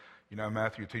telling you, you know,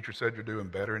 Matthew, your teacher said you're doing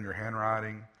better in your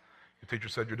handwriting. Your teacher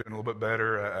said you're doing a little bit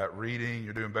better at reading,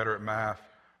 you're doing better at math,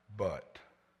 but.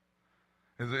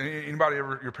 Is anybody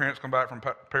ever, your parents come back from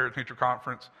parent-teacher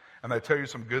conference and they tell you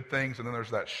some good things and then there's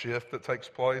that shift that takes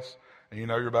place and you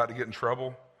know you're about to get in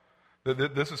trouble?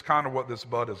 This is kind of what this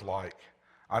but is like.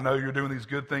 I know you're doing these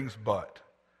good things, but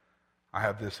I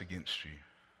have this against you.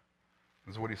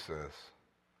 This is what he says.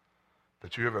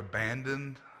 That you have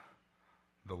abandoned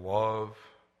the love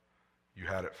you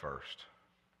had at first.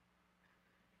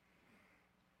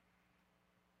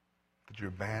 That you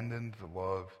abandoned the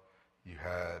love you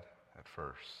had at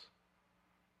first.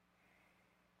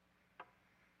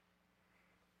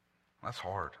 That's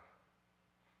hard.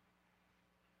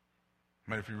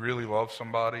 I mean, if you really love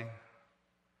somebody,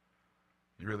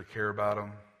 you really care about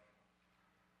them,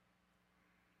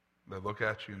 they look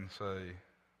at you and say,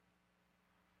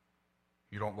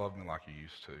 you don't love me like you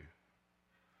used to. Is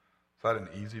that an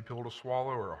easy pill to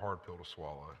swallow or a hard pill to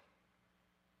swallow?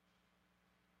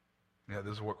 Yeah,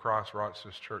 this is what Christ writes to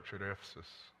his church at Ephesus.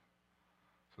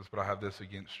 He says, but I have this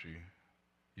against you.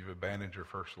 You've abandoned your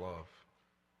first love.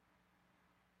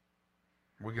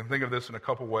 We can think of this in a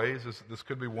couple ways. This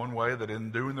could be one way, that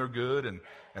in doing their good and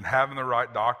having the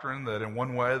right doctrine, that in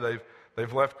one way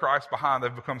they've left Christ behind.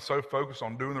 They've become so focused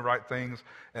on doing the right things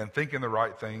and thinking the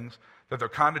right things that they're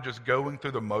kind of just going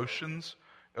through the motions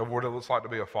of what it looks like to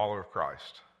be a follower of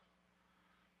Christ.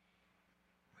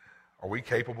 Are we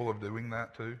capable of doing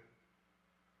that too?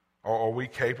 Or are we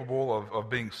capable of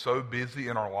being so busy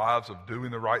in our lives of doing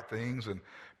the right things and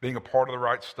being a part of the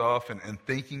right stuff and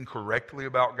thinking correctly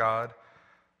about God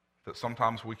that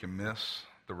sometimes we can miss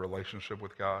the relationship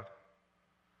with God?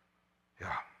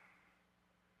 Yeah.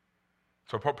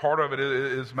 So part of it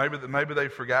is maybe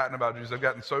they've forgotten about Jesus. They've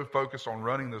gotten so focused on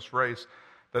running this race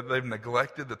that they've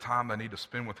neglected the time they need to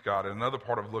spend with God. And another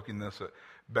part of looking this at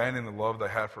banning the love they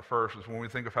had for first is when we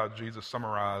think of how Jesus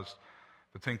summarized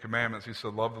the Ten Commandments. He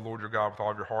said, love the Lord your God with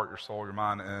all of your heart, your soul, your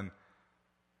mind, and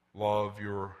love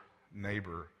your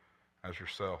neighbor as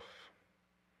yourself.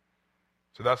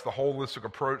 So that's the holistic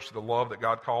approach to the love that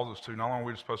God calls us to. Not only are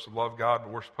we supposed to love God,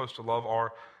 but we're supposed to love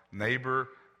our neighbor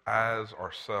as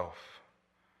ourself.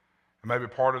 And maybe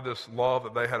part of this love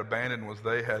that they had abandoned was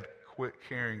they had quit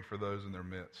caring for those in their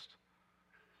midst.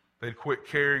 They'd quit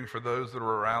caring for those that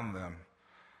were around them.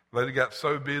 They got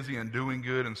so busy in doing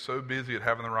good and so busy at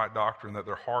having the right doctrine that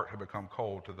their heart had become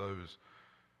cold to those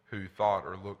who thought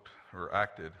or looked or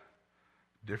acted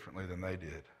differently than they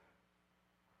did.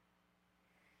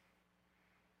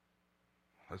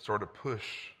 They started to push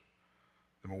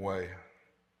them away.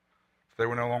 They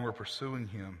were no longer pursuing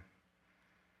him.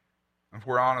 And if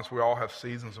we're honest, we all have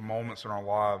seasons and moments in our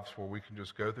lives where we can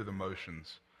just go through the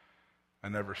motions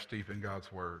and never steep in God's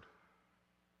word.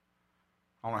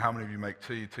 I don't know how many of you make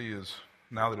tea. Tea is,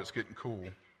 now that it's getting cool,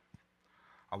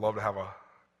 I love to have a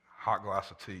hot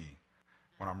glass of tea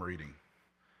when I'm reading.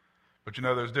 But you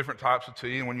know, there's different types of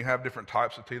tea, and when you have different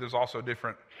types of tea, there's also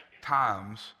different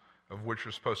times of which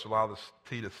you're supposed to allow this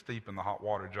tea to steep in the hot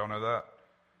water. Did y'all know that?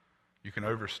 You can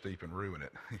oversteep and ruin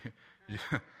it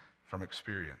from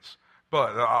experience.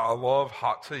 But I love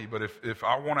hot tea. But if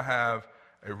I want to have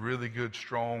a really good,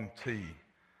 strong tea,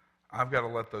 I've got to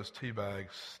let those tea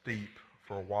bags steep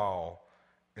for a while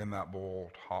in that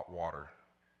boiled hot water.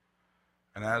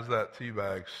 And as that tea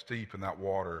bag steep in that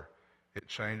water, it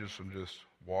changes from just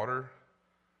water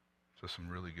to some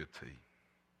really good tea.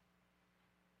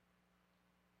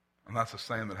 And that's the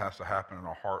same that has to happen in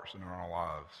our hearts and in our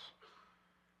lives.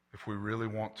 If we really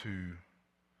want to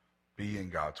be in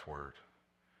God's word,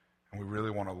 and we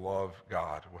really want to love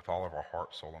God with all of our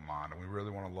heart, soul, and mind, and we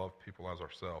really want to love people as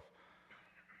ourselves,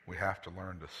 we have to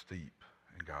learn to steep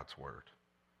in God's word.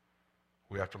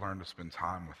 We have to learn to spend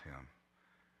time with him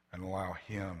and allow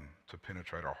him to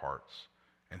penetrate our hearts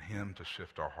and him to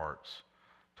shift our hearts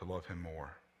to love him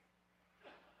more.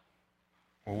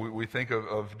 Well, we think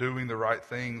of doing the right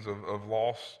things, of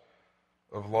loss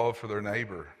of love for their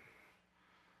neighbor.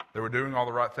 They were doing all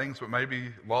the right things, but maybe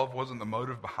love wasn't the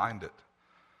motive behind it.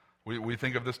 We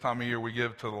think of this time of year, we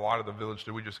give to the Light of the Village.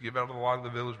 Do we just give out to the Light of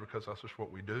the Village because that's just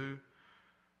what we do?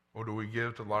 Or do we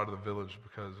give to the Light of the Village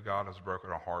because God has broken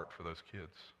our heart for those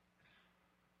kids?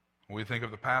 When we think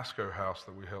of the Pasco house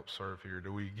that we help serve here,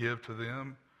 do we give to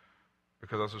them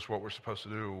because that's just what we're supposed to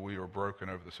do? We are broken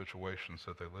over the situations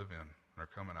that they live in and are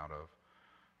coming out of.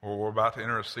 Or we're about to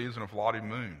enter a season of Lottie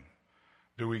Moon.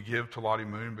 Do we give to Lottie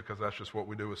Moon because that's just what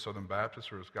we do as Southern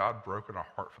Baptists, or has God broken our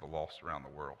heart for the lost around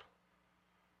the world?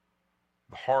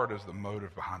 The heart is the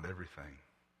motive behind everything.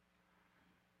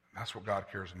 And that's what God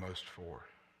cares most for.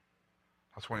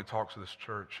 That's when he talks to this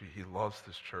church. He loves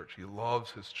this church. He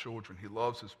loves his children. He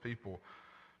loves his people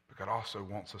But God also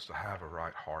wants us to have a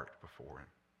right heart before him.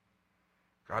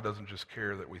 God doesn't just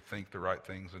care that we think the right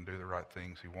things and do the right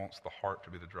things. He wants the heart to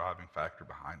be the driving factor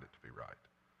behind it to be right.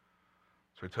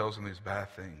 So he tells them these bad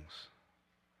things.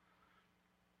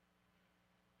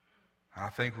 And I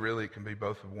think really it can be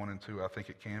both of one and two. I think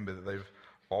it can be that they've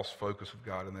lost focus of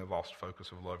God and they've lost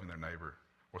focus of loving their neighbor.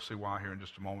 We'll see why here in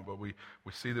just a moment, but we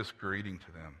see this greeting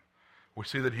to them. We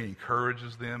see that he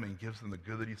encourages them and gives them the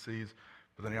good that he sees,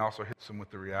 but then he also hits them with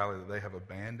the reality that they have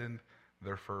abandoned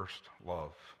their first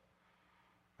love.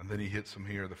 And then he hits them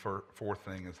here. The fourth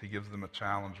thing is he gives them a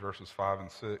challenge, verses 5 and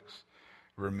 6.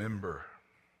 Remember.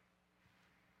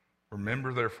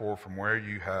 Remember, therefore, from where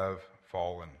you have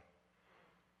fallen.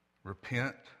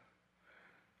 Repent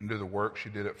and do the works you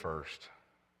did at first.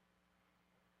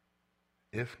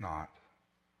 If not,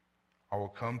 I will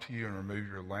come to you and remove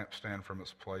your lampstand from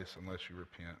its place unless you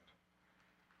repent.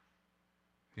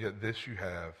 Yet this you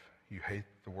have, you hate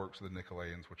the works of the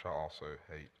Nicolaitans, which I also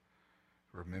hate.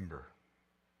 Remember.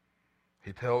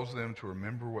 He tells them to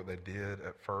remember what they did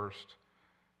at first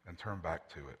and turn back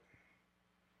to it.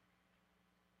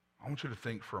 I want you to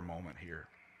think for a moment here.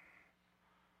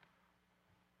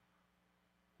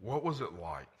 What was it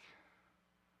like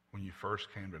when you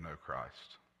first came to know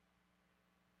Christ?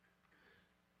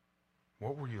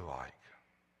 What were you like?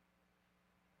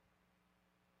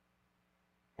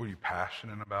 Were you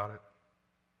passionate about it?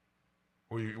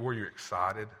 Were you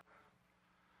excited?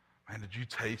 Man, did you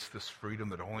taste this freedom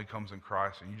that only comes in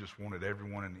Christ and you just wanted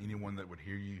everyone and anyone that would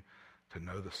hear you to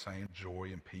know the same joy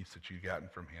and peace that you'd gotten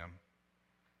from him?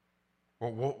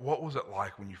 Well, what was it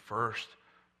like when you first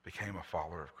became a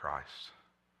follower of Christ?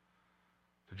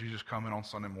 Did you just come in on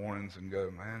Sunday mornings and go,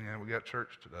 man, yeah, we got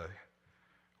church today?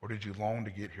 Or did you long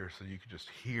to get here so you could just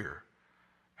hear,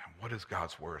 man, what does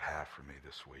God's word have for me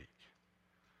this week?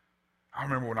 I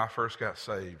remember when I first got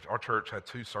saved, our church had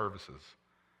 2 services.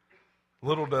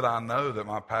 Little did I know that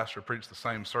my pastor preached the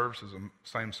same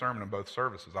sermon in both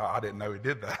services. I didn't know he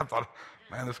did that. I thought,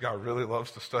 man, this guy really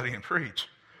loves to study and preach.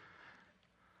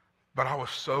 But I was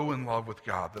so in love with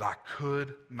God that I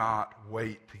could not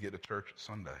wait to get to church at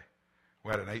Sunday.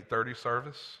 We had an 8:30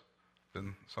 service,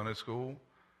 then Sunday school,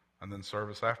 and then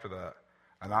service after that.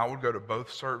 And I would go to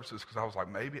both services because I was like,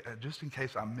 maybe, just in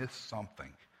case I miss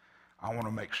something, I want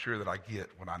to make sure that I get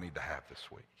what I need to have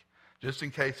this week. Just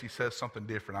in case he says something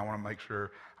different, I want to make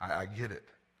sure I get it.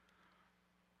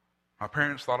 My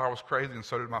parents thought I was crazy, and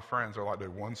so did my friends. They're like,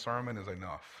 dude, one sermon is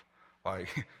enough.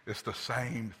 Like, it's the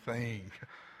same thing,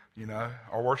 you know?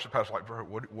 Our worship pastor's like, bro,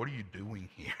 what are you doing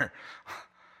here?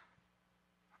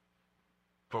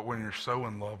 But when you're so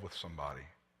in love with somebody,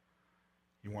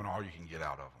 you want all you can get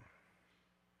out of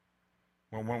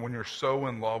them. When you're so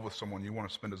in love with someone, you want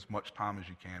to spend as much time as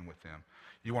you can with them.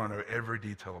 You want to know every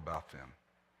detail about them.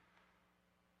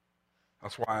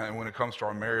 That's why when it comes to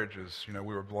our marriages, you know,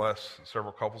 we were blessed,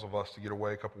 several couples of us, to get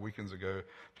away a couple weekends ago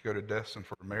to go to Destin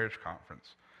for a marriage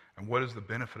conference. And what is the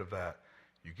benefit of that?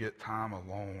 You get time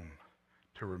alone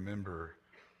to remember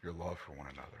your love for one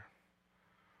another.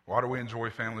 Why do we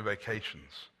enjoy family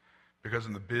vacations? Because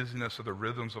in the busyness of the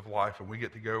rhythms of life, and we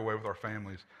get to go away with our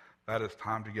families, that is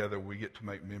time together we get to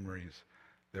make memories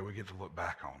that we get to look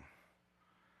back on.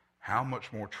 How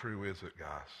much more true is it,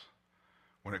 guys,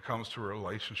 when it comes to a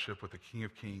relationship with the King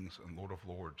of Kings and Lord of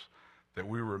Lords, that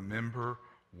we remember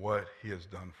what he has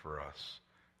done for us,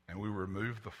 and we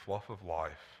remove the fluff of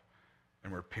life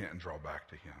and repent and draw back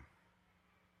to him.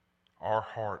 Our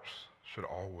hearts should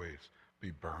always be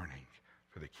burning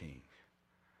for the King.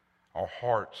 Our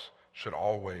hearts should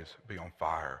always be on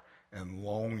fire and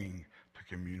longing to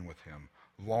commune with him,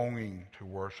 longing to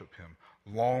worship him,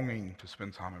 longing to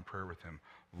spend time in prayer with him,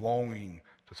 longing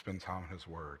to spend time in his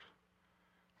word.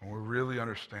 When we really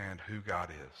understand who God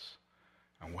is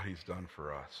and what he's done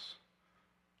for us,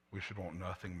 we should want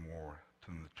nothing more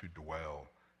than to dwell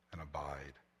and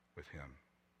abide with him.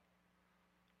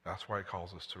 That's why he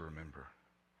calls us to remember.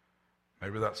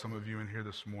 Maybe that's some of you in here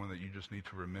this morning that you just need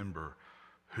to remember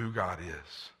who God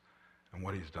is and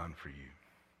what he's done for you.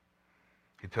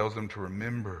 He tells them to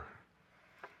remember.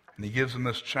 And he gives them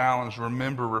this challenge: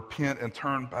 remember, repent, and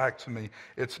turn back to me.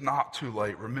 It's not too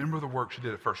late. Remember the works you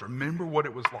did at first. Remember what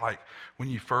it was like when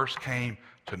you first came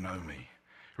to know me.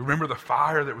 Remember the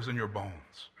fire that was in your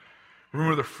bones.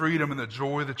 Remember the freedom and the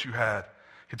joy that you had.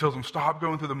 He tells them, stop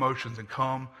going through the motions and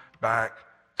come back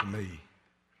to me.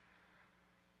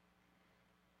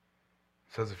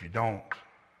 He says, if you don't,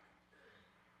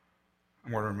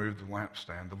 I'm going to remove the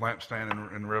lampstand. The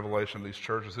lampstand in Revelation of these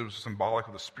churches, it was symbolic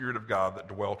of the Spirit of God that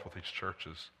dwelt with these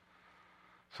churches.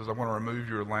 It says, I'm going to remove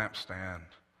your lampstand.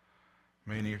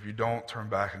 Meaning, if you don't turn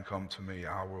back and come to me,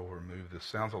 I will remove this.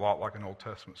 Sounds a lot like an Old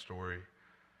Testament story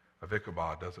of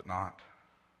Ichabod, does it not?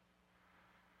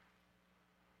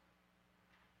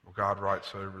 Well, God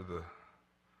writes over the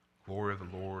glory of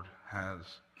the Lord has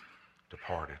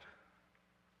departed.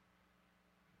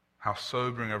 How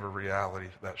sobering of a reality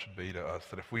that should be to us,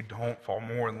 that if we don't fall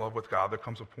more in love with God, there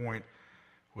comes a point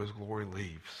where His glory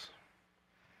leaves.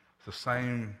 It's the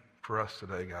same for us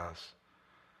today, guys.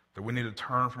 That we need to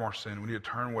turn from our sin. We need to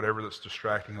turn whatever that's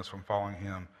distracting us from following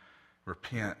Him,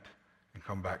 repent, and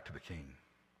come back to the King.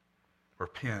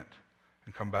 Repent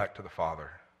and come back to the Father.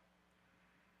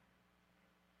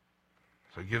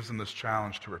 So He gives them this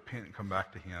challenge to repent and come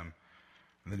back to Him.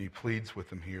 And then He pleads with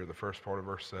them here, the first part of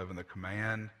verse 7, the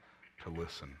command to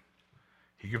listen.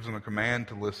 He gives them a command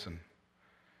to listen.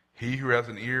 He who has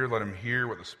an ear, let him hear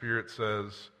what the Spirit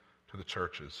says to the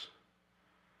churches.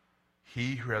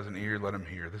 He who has an ear, let him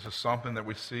hear. This is something that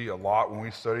we see a lot when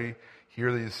we study,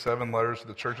 hear these 7 letters to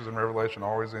the churches in Revelation,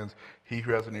 always ends, he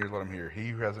who has an ear, let him hear. He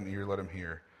who has an ear, let him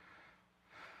hear.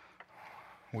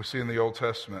 We see in the Old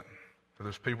Testament that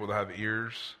there's people that have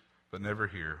ears but never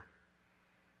hear,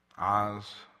 eyes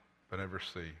but never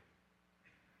see.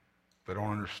 They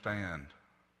don't understand.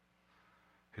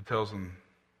 He tells them,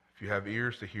 if you have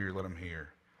ears to hear, let them hear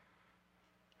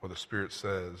what the Spirit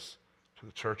says to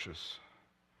the churches.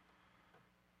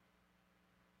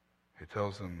 He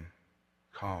tells them,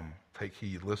 come, take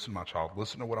heed. Listen, my child.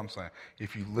 Listen to what I'm saying.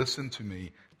 If you listen to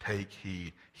me, take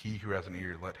heed. He who has an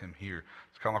ear, let him hear.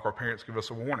 It's kind of like our parents give us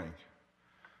a warning.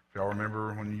 If y'all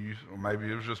remember when or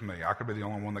maybe it was just me. I could be the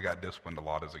only one that got disciplined a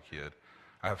lot as a kid.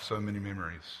 I have so many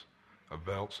memories of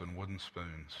belts and wooden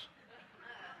spoons.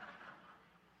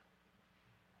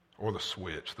 Or the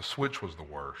switch. The switch was the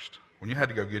worst. When you had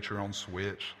to go get your own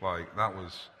switch, like that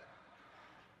was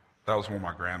more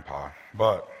my grandpa.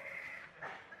 But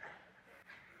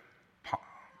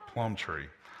plum tree.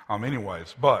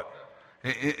 Anyways, but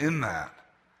in that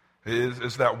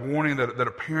is that warning that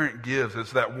a parent gives.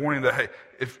 It's that warning that, hey,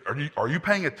 are you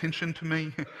paying attention to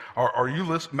me? Are you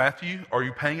listening, Matthew? Are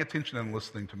you paying attention and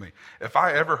listening to me? If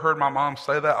I ever heard my mom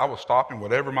say that, I was stopping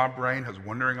whatever my brain has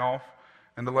wandering off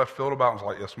into left field about. I was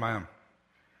like, yes, ma'am.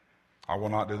 I will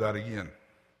not do that again.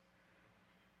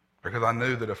 Because I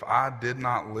knew that if I did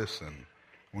not listen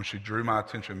when she drew my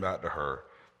attention back to her,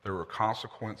 there were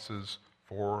consequences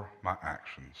for my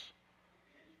actions.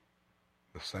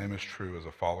 The same is true as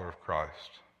a follower of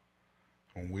Christ.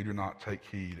 When we do not take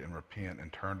heed and repent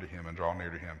and turn to Him and draw near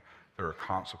to Him, there are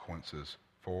consequences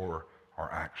for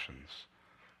our actions.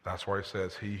 That's why He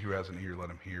says, he who has an ear, let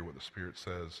him hear what the Spirit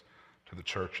says to the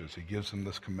churches. He gives them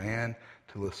this command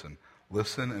to listen.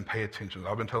 Listen and pay attention.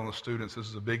 I've been telling the students, this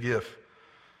is a big if.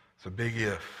 It's a big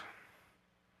if.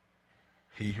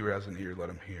 He who has an ear, let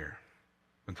him hear.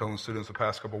 I've been telling the students the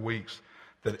past couple of weeks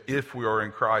that if we are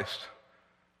in Christ,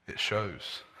 it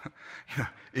shows.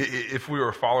 If we are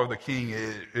a follower of the King,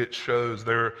 it shows.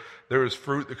 There is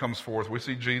fruit that comes forth. We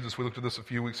see Jesus, we looked at this a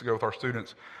few weeks ago with our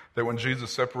students, that when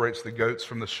Jesus separates the goats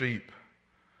from the sheep,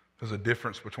 there's a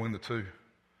difference between the two.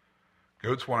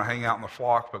 Goats want to hang out in the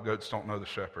flock, but goats don't know the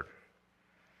shepherd.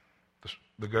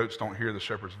 The goats don't hear the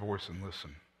shepherd's voice and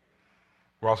listen.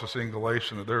 We're also seeing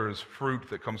Galatians that there is fruit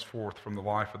that comes forth from the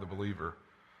life of the believer.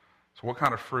 So what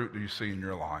kind of fruit do you see in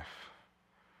your life?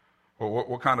 Well,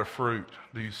 what kind of fruit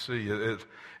do you see?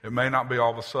 It may not be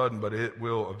all of a sudden, but it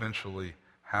will eventually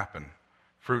happen.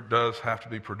 Fruit does have to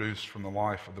be produced from the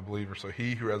life of the believer. So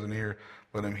he who has an ear,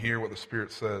 let him hear what the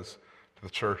Spirit says to the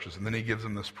churches. And then He gives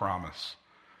them this promise.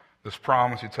 This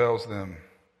promise He tells them,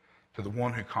 to the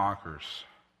one who conquers,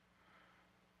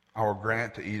 I will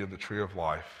grant to eat of the tree of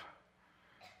life,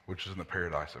 which is in the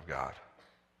paradise of God.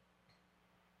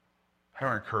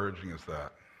 How encouraging is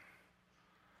that?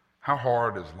 How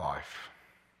hard is life?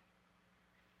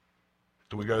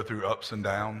 Do we go through ups and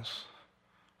downs,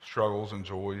 struggles and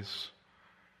joys,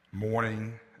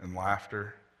 mourning and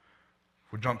laughter?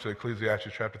 If we jump to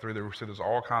Ecclesiastes chapter 3, there we see there's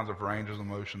all kinds of ranges of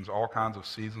emotions, all kinds of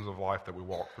seasons of life that we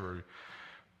walk through.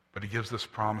 But He gives this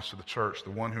promise to the church,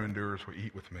 the one who endures will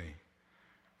eat with me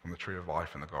from the tree of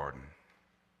life in the garden.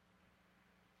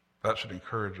 That should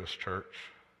encourage us, church,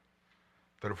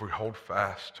 that if we hold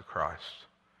fast to Christ,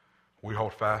 we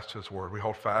hold fast to His Word, we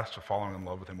hold fast to falling in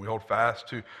love with Him, we hold fast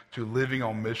to living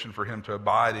on mission for Him, to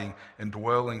abiding and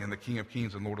dwelling in the King of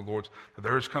Kings and Lord of Lords, that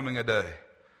there is coming a day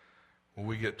when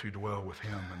we get to dwell with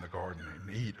Him in the garden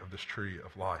and eat of this tree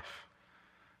of life.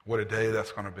 What a day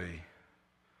that's going to be.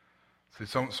 See,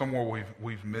 somewhere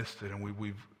we've missed it, and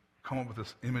we've come up with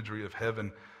this imagery of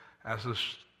heaven as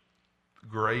this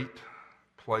great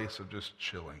place of just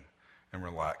chilling and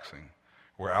relaxing,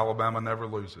 where Alabama never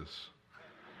loses,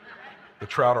 The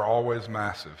trout are always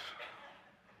massive.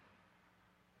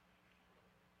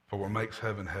 But what makes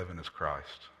heaven heaven is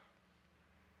Christ.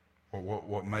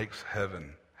 What makes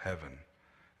heaven heaven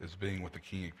is being with the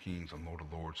King of Kings and Lord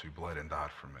of Lords who bled and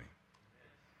died for me.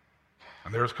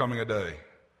 And there's coming a day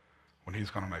when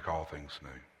he's going to make all things new.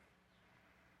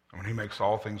 And when he makes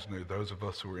all things new, those of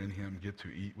us who are in him get to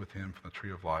eat with him from the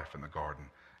tree of life in the garden.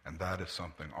 And that is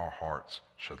something our hearts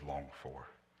should long for.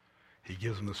 He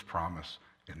gives them this promise: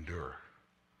 endure.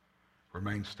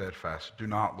 Remain steadfast. Do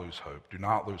not lose hope. Do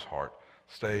not lose heart.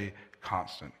 Stay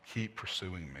constant. Keep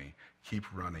pursuing me. Keep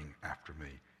running after me.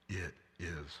 It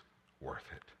is worth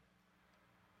it.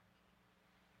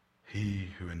 He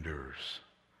who endures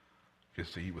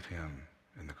gets to eat with him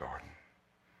in the garden.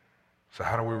 So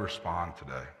how do we respond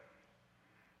today?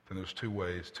 Then there's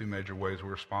two major ways we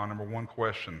respond. Number one,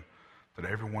 question that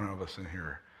every one of us in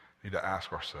here need to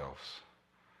ask ourselves.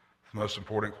 The most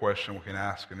important question we can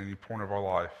ask at any point of our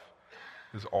life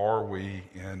is, are we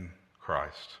in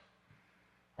Christ?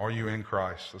 Are you in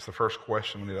Christ? That's the first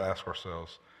question we need to ask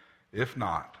ourselves. If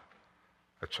not,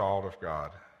 a child of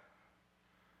God,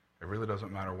 it really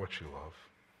doesn't matter what you love,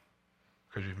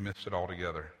 because you've missed it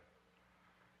altogether.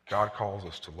 God calls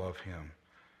us to love him.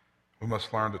 We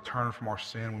must learn to turn from our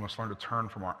sin. We must learn to turn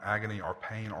from our agony, our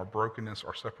pain, our brokenness,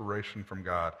 our separation from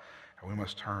God, and we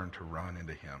must turn to run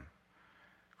into him.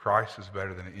 Christ is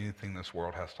better than anything this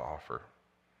world has to offer.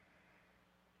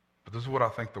 But this is what I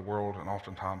think the world, and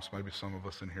oftentimes maybe some of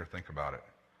us in here, think about it.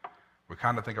 We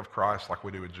kind of think of Christ like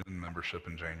we do a gym membership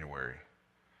in January.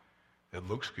 It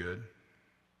looks good.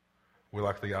 We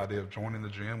like the idea of joining the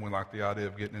gym. We like the idea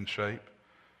of getting in shape.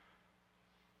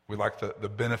 We like the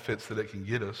benefits that it can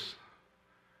get us.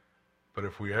 But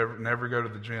if we never go to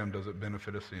the gym, does it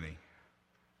benefit us any?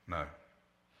 No.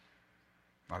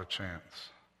 Not a chance.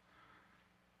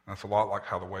 That's a lot like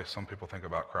how the way some people think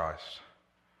about Christ.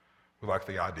 We like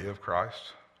the idea of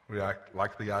Christ. We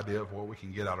like the idea of what we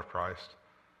can get out of Christ,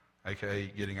 aka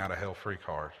getting out of hell free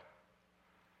card.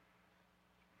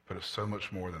 But it's so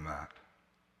much more than that.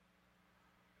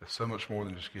 It's so much more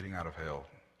than just getting out of hell.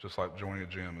 Just like joining a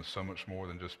gym is so much more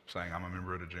than just saying, I'm a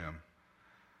member of a gym.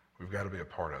 We've got to be a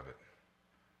part of it.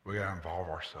 We've got to involve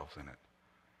ourselves in it.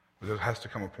 There has to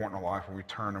come a point in our life where we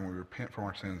turn and we repent from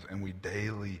our sins and we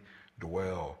daily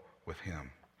dwell with him.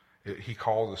 He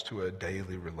calls us to a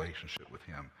daily relationship with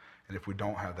him. And if we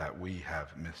don't have that, we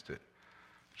have missed it.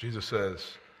 Jesus says,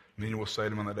 many will say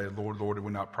to him on that day, Lord, Lord, did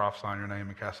we not prophesy in your name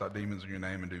and cast out demons in your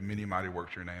name and do many mighty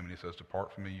works in your name? And he says,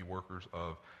 depart from me, you workers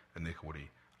of iniquity.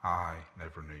 I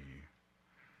never knew you.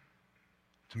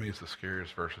 To me, it's the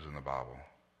scariest verses in the Bible,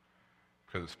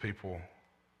 because it's people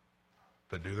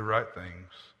that do the right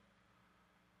things,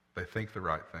 they think the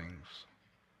right things,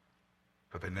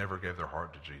 but they never gave their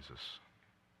heart to Jesus.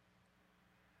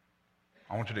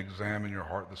 I want you to examine your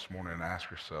heart this morning and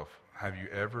ask yourself, have you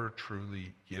ever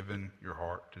truly given your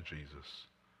heart to Jesus?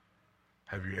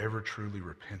 Have you ever truly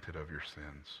repented of your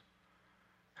sins?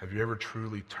 Have you ever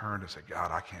truly turned and said,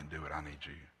 God, I can't do it, I need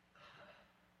you?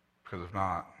 Because if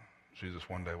not, Jesus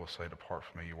one day will say, depart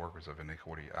from me, you workers of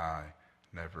iniquity, I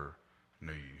never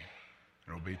knew you. And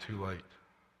it will be too late.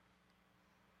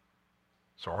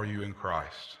 So are you in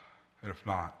Christ? And if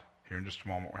not, here in just a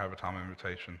moment, we'll have a time of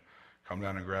invitation. Come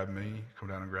down and grab me. Come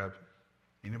down and grab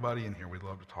anybody in here. We'd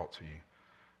love to talk to you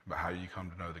about how you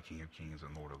come to know the King of Kings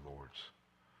and Lord of Lords.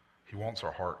 He wants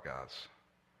our heart, guys.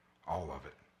 All of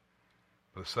it.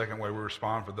 But the second way we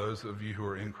respond, for those of you who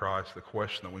are in Christ, the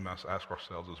question that we must ask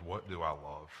ourselves is, what do I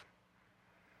love?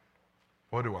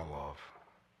 What do I love?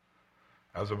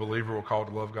 As a believer, we're called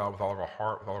to love God with all of our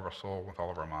heart, with all of our soul, with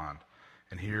all of our mind.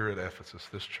 And here at Ephesus,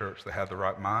 this church, they had the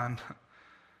right mind,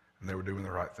 and they were doing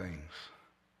the right things.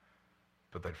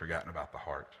 But they'd forgotten about the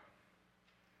heart.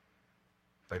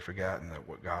 They'd forgotten that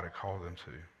what God had called them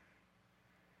to.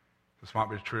 This might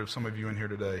be true of some of you in here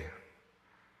today.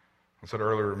 I said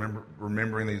earlier,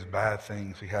 remembering these bad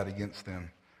things he had against them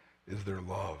is their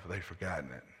love. They'd forgotten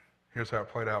it. Here's how it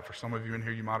played out. For some of you in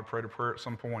here, you might have prayed a prayer at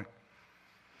some point.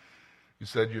 You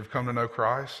said you've come to know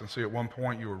Christ, and see at one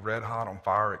point you were red hot on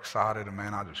fire, excited, and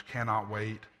man, I just cannot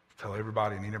wait to tell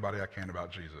everybody and anybody I can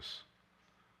about Jesus.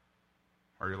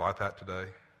 Are you like that today?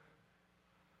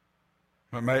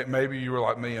 Maybe you were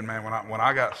like me, and man, when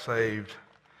I got saved,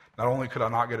 not only could I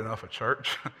not get enough of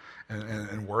church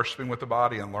and worshiping with the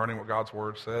body and learning what God's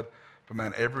Word said, but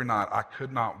man, every night I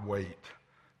could not wait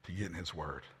to get in His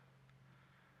Word.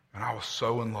 And I was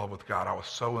so in love with God. I was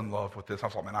so in love with this. I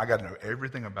was like, man, I got to know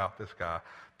everything about this guy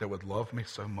that would love me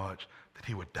so much that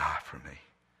he would die for me.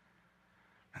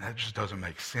 And that just doesn't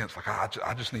make sense. Like,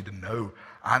 I just need to know.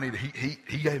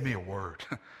 He gave me a word.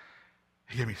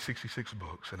 He gave me 66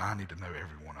 books, and I need to know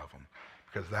every one of them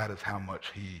because that is how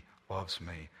much he loves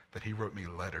me, that he wrote me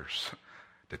letters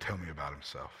to tell me about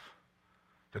himself,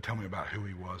 to tell me about who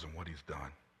he was and what he's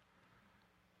done.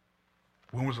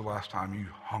 When was the last time you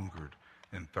hungered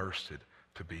and thirsted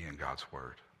to be in God's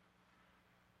word?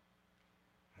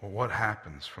 Well, what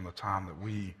happens from the time that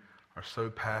we are so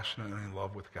passionate and in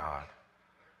love with God,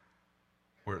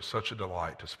 where it's such a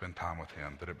delight to spend time with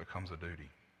him that it becomes a duty?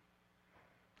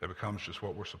 It becomes just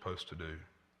what we're supposed to do.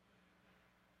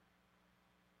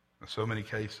 In so many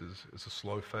cases, it's a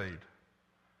slow fade.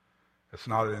 It's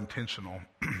not an intentional,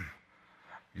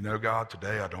 you know, God,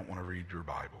 today I don't want to read your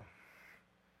Bible.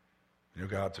 You know,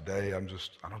 God, today I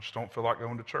just don't feel like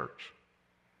going to church.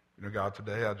 You know, God,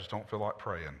 today I just don't feel like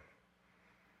praying.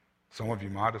 Some of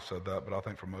you might have said that, but I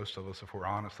think for most of us, if we're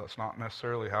honest, that's not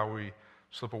necessarily how we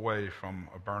slip away from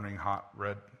a burning, hot,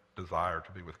 red desire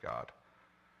to be with God.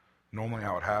 Normally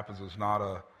how it happens is not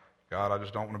a, God, I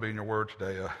just don't want to be in your word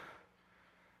today.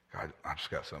 God, I just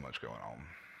got so much going on.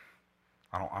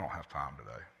 I don't have time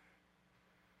today.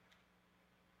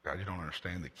 God, you don't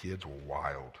understand. The kids were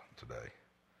wild today.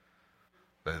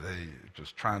 They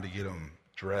just trying to get them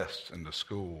dressed into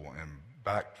school and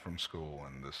back from school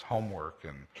and this homework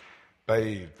and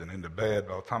bathed and into bed.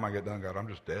 By the time I get done, God, I'm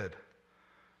just dead.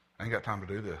 I ain't got time to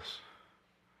do this.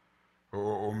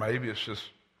 Or maybe it's just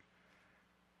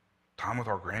time with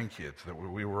our grandkids that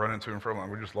we were running to and from.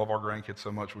 We just love our grandkids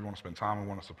so much. We want to spend time. We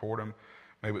want to support them.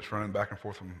 Maybe it's running back and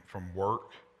forth from work.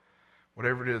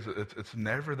 Whatever it is, it's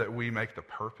never that we make the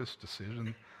purpose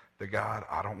decision that, God,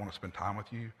 I don't want to spend time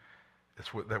with you. It's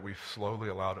that we've slowly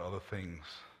allowed other things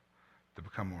to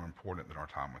become more important than our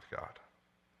time with God.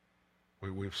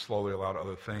 We've slowly allowed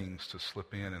other things to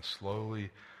slip in and slowly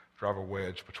drive a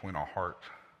wedge between our heart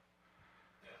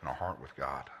and our heart with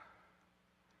God.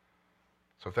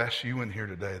 So if that's you in here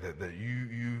today, that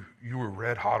you were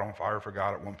red hot on fire for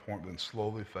God at one point, but then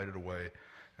slowly faded away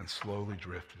and slowly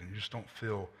drifted, and you just don't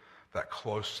feel that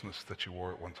closeness that you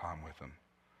were at one time with him.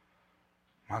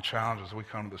 My challenge as we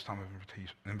come to this time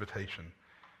of invitation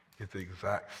is the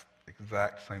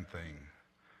exact same thing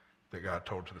that God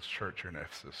told to this church here in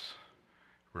Ephesus.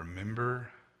 Remember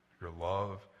your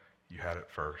love you had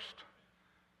at first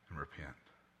and repent.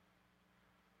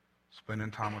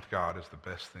 Spending time with God is the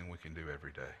best thing we can do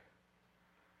every day.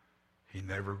 He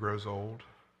never grows old.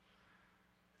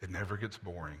 It never gets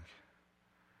boring.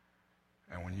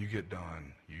 And when you get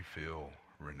done, you feel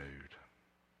renewed.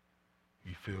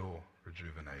 You feel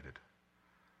rejuvenated.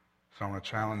 So I want to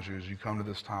challenge you as you come to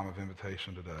this time of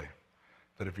invitation today,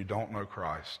 that if you don't know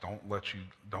Christ,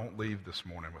 don't leave this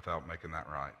morning without making that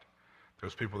right.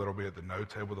 There's people that will be at the no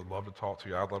table that love to talk to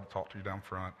you. I'd love to talk to you down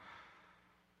front.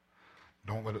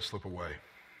 Don't let it slip away.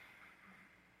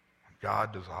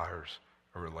 God desires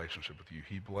a relationship with you.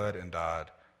 He bled and died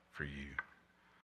for you.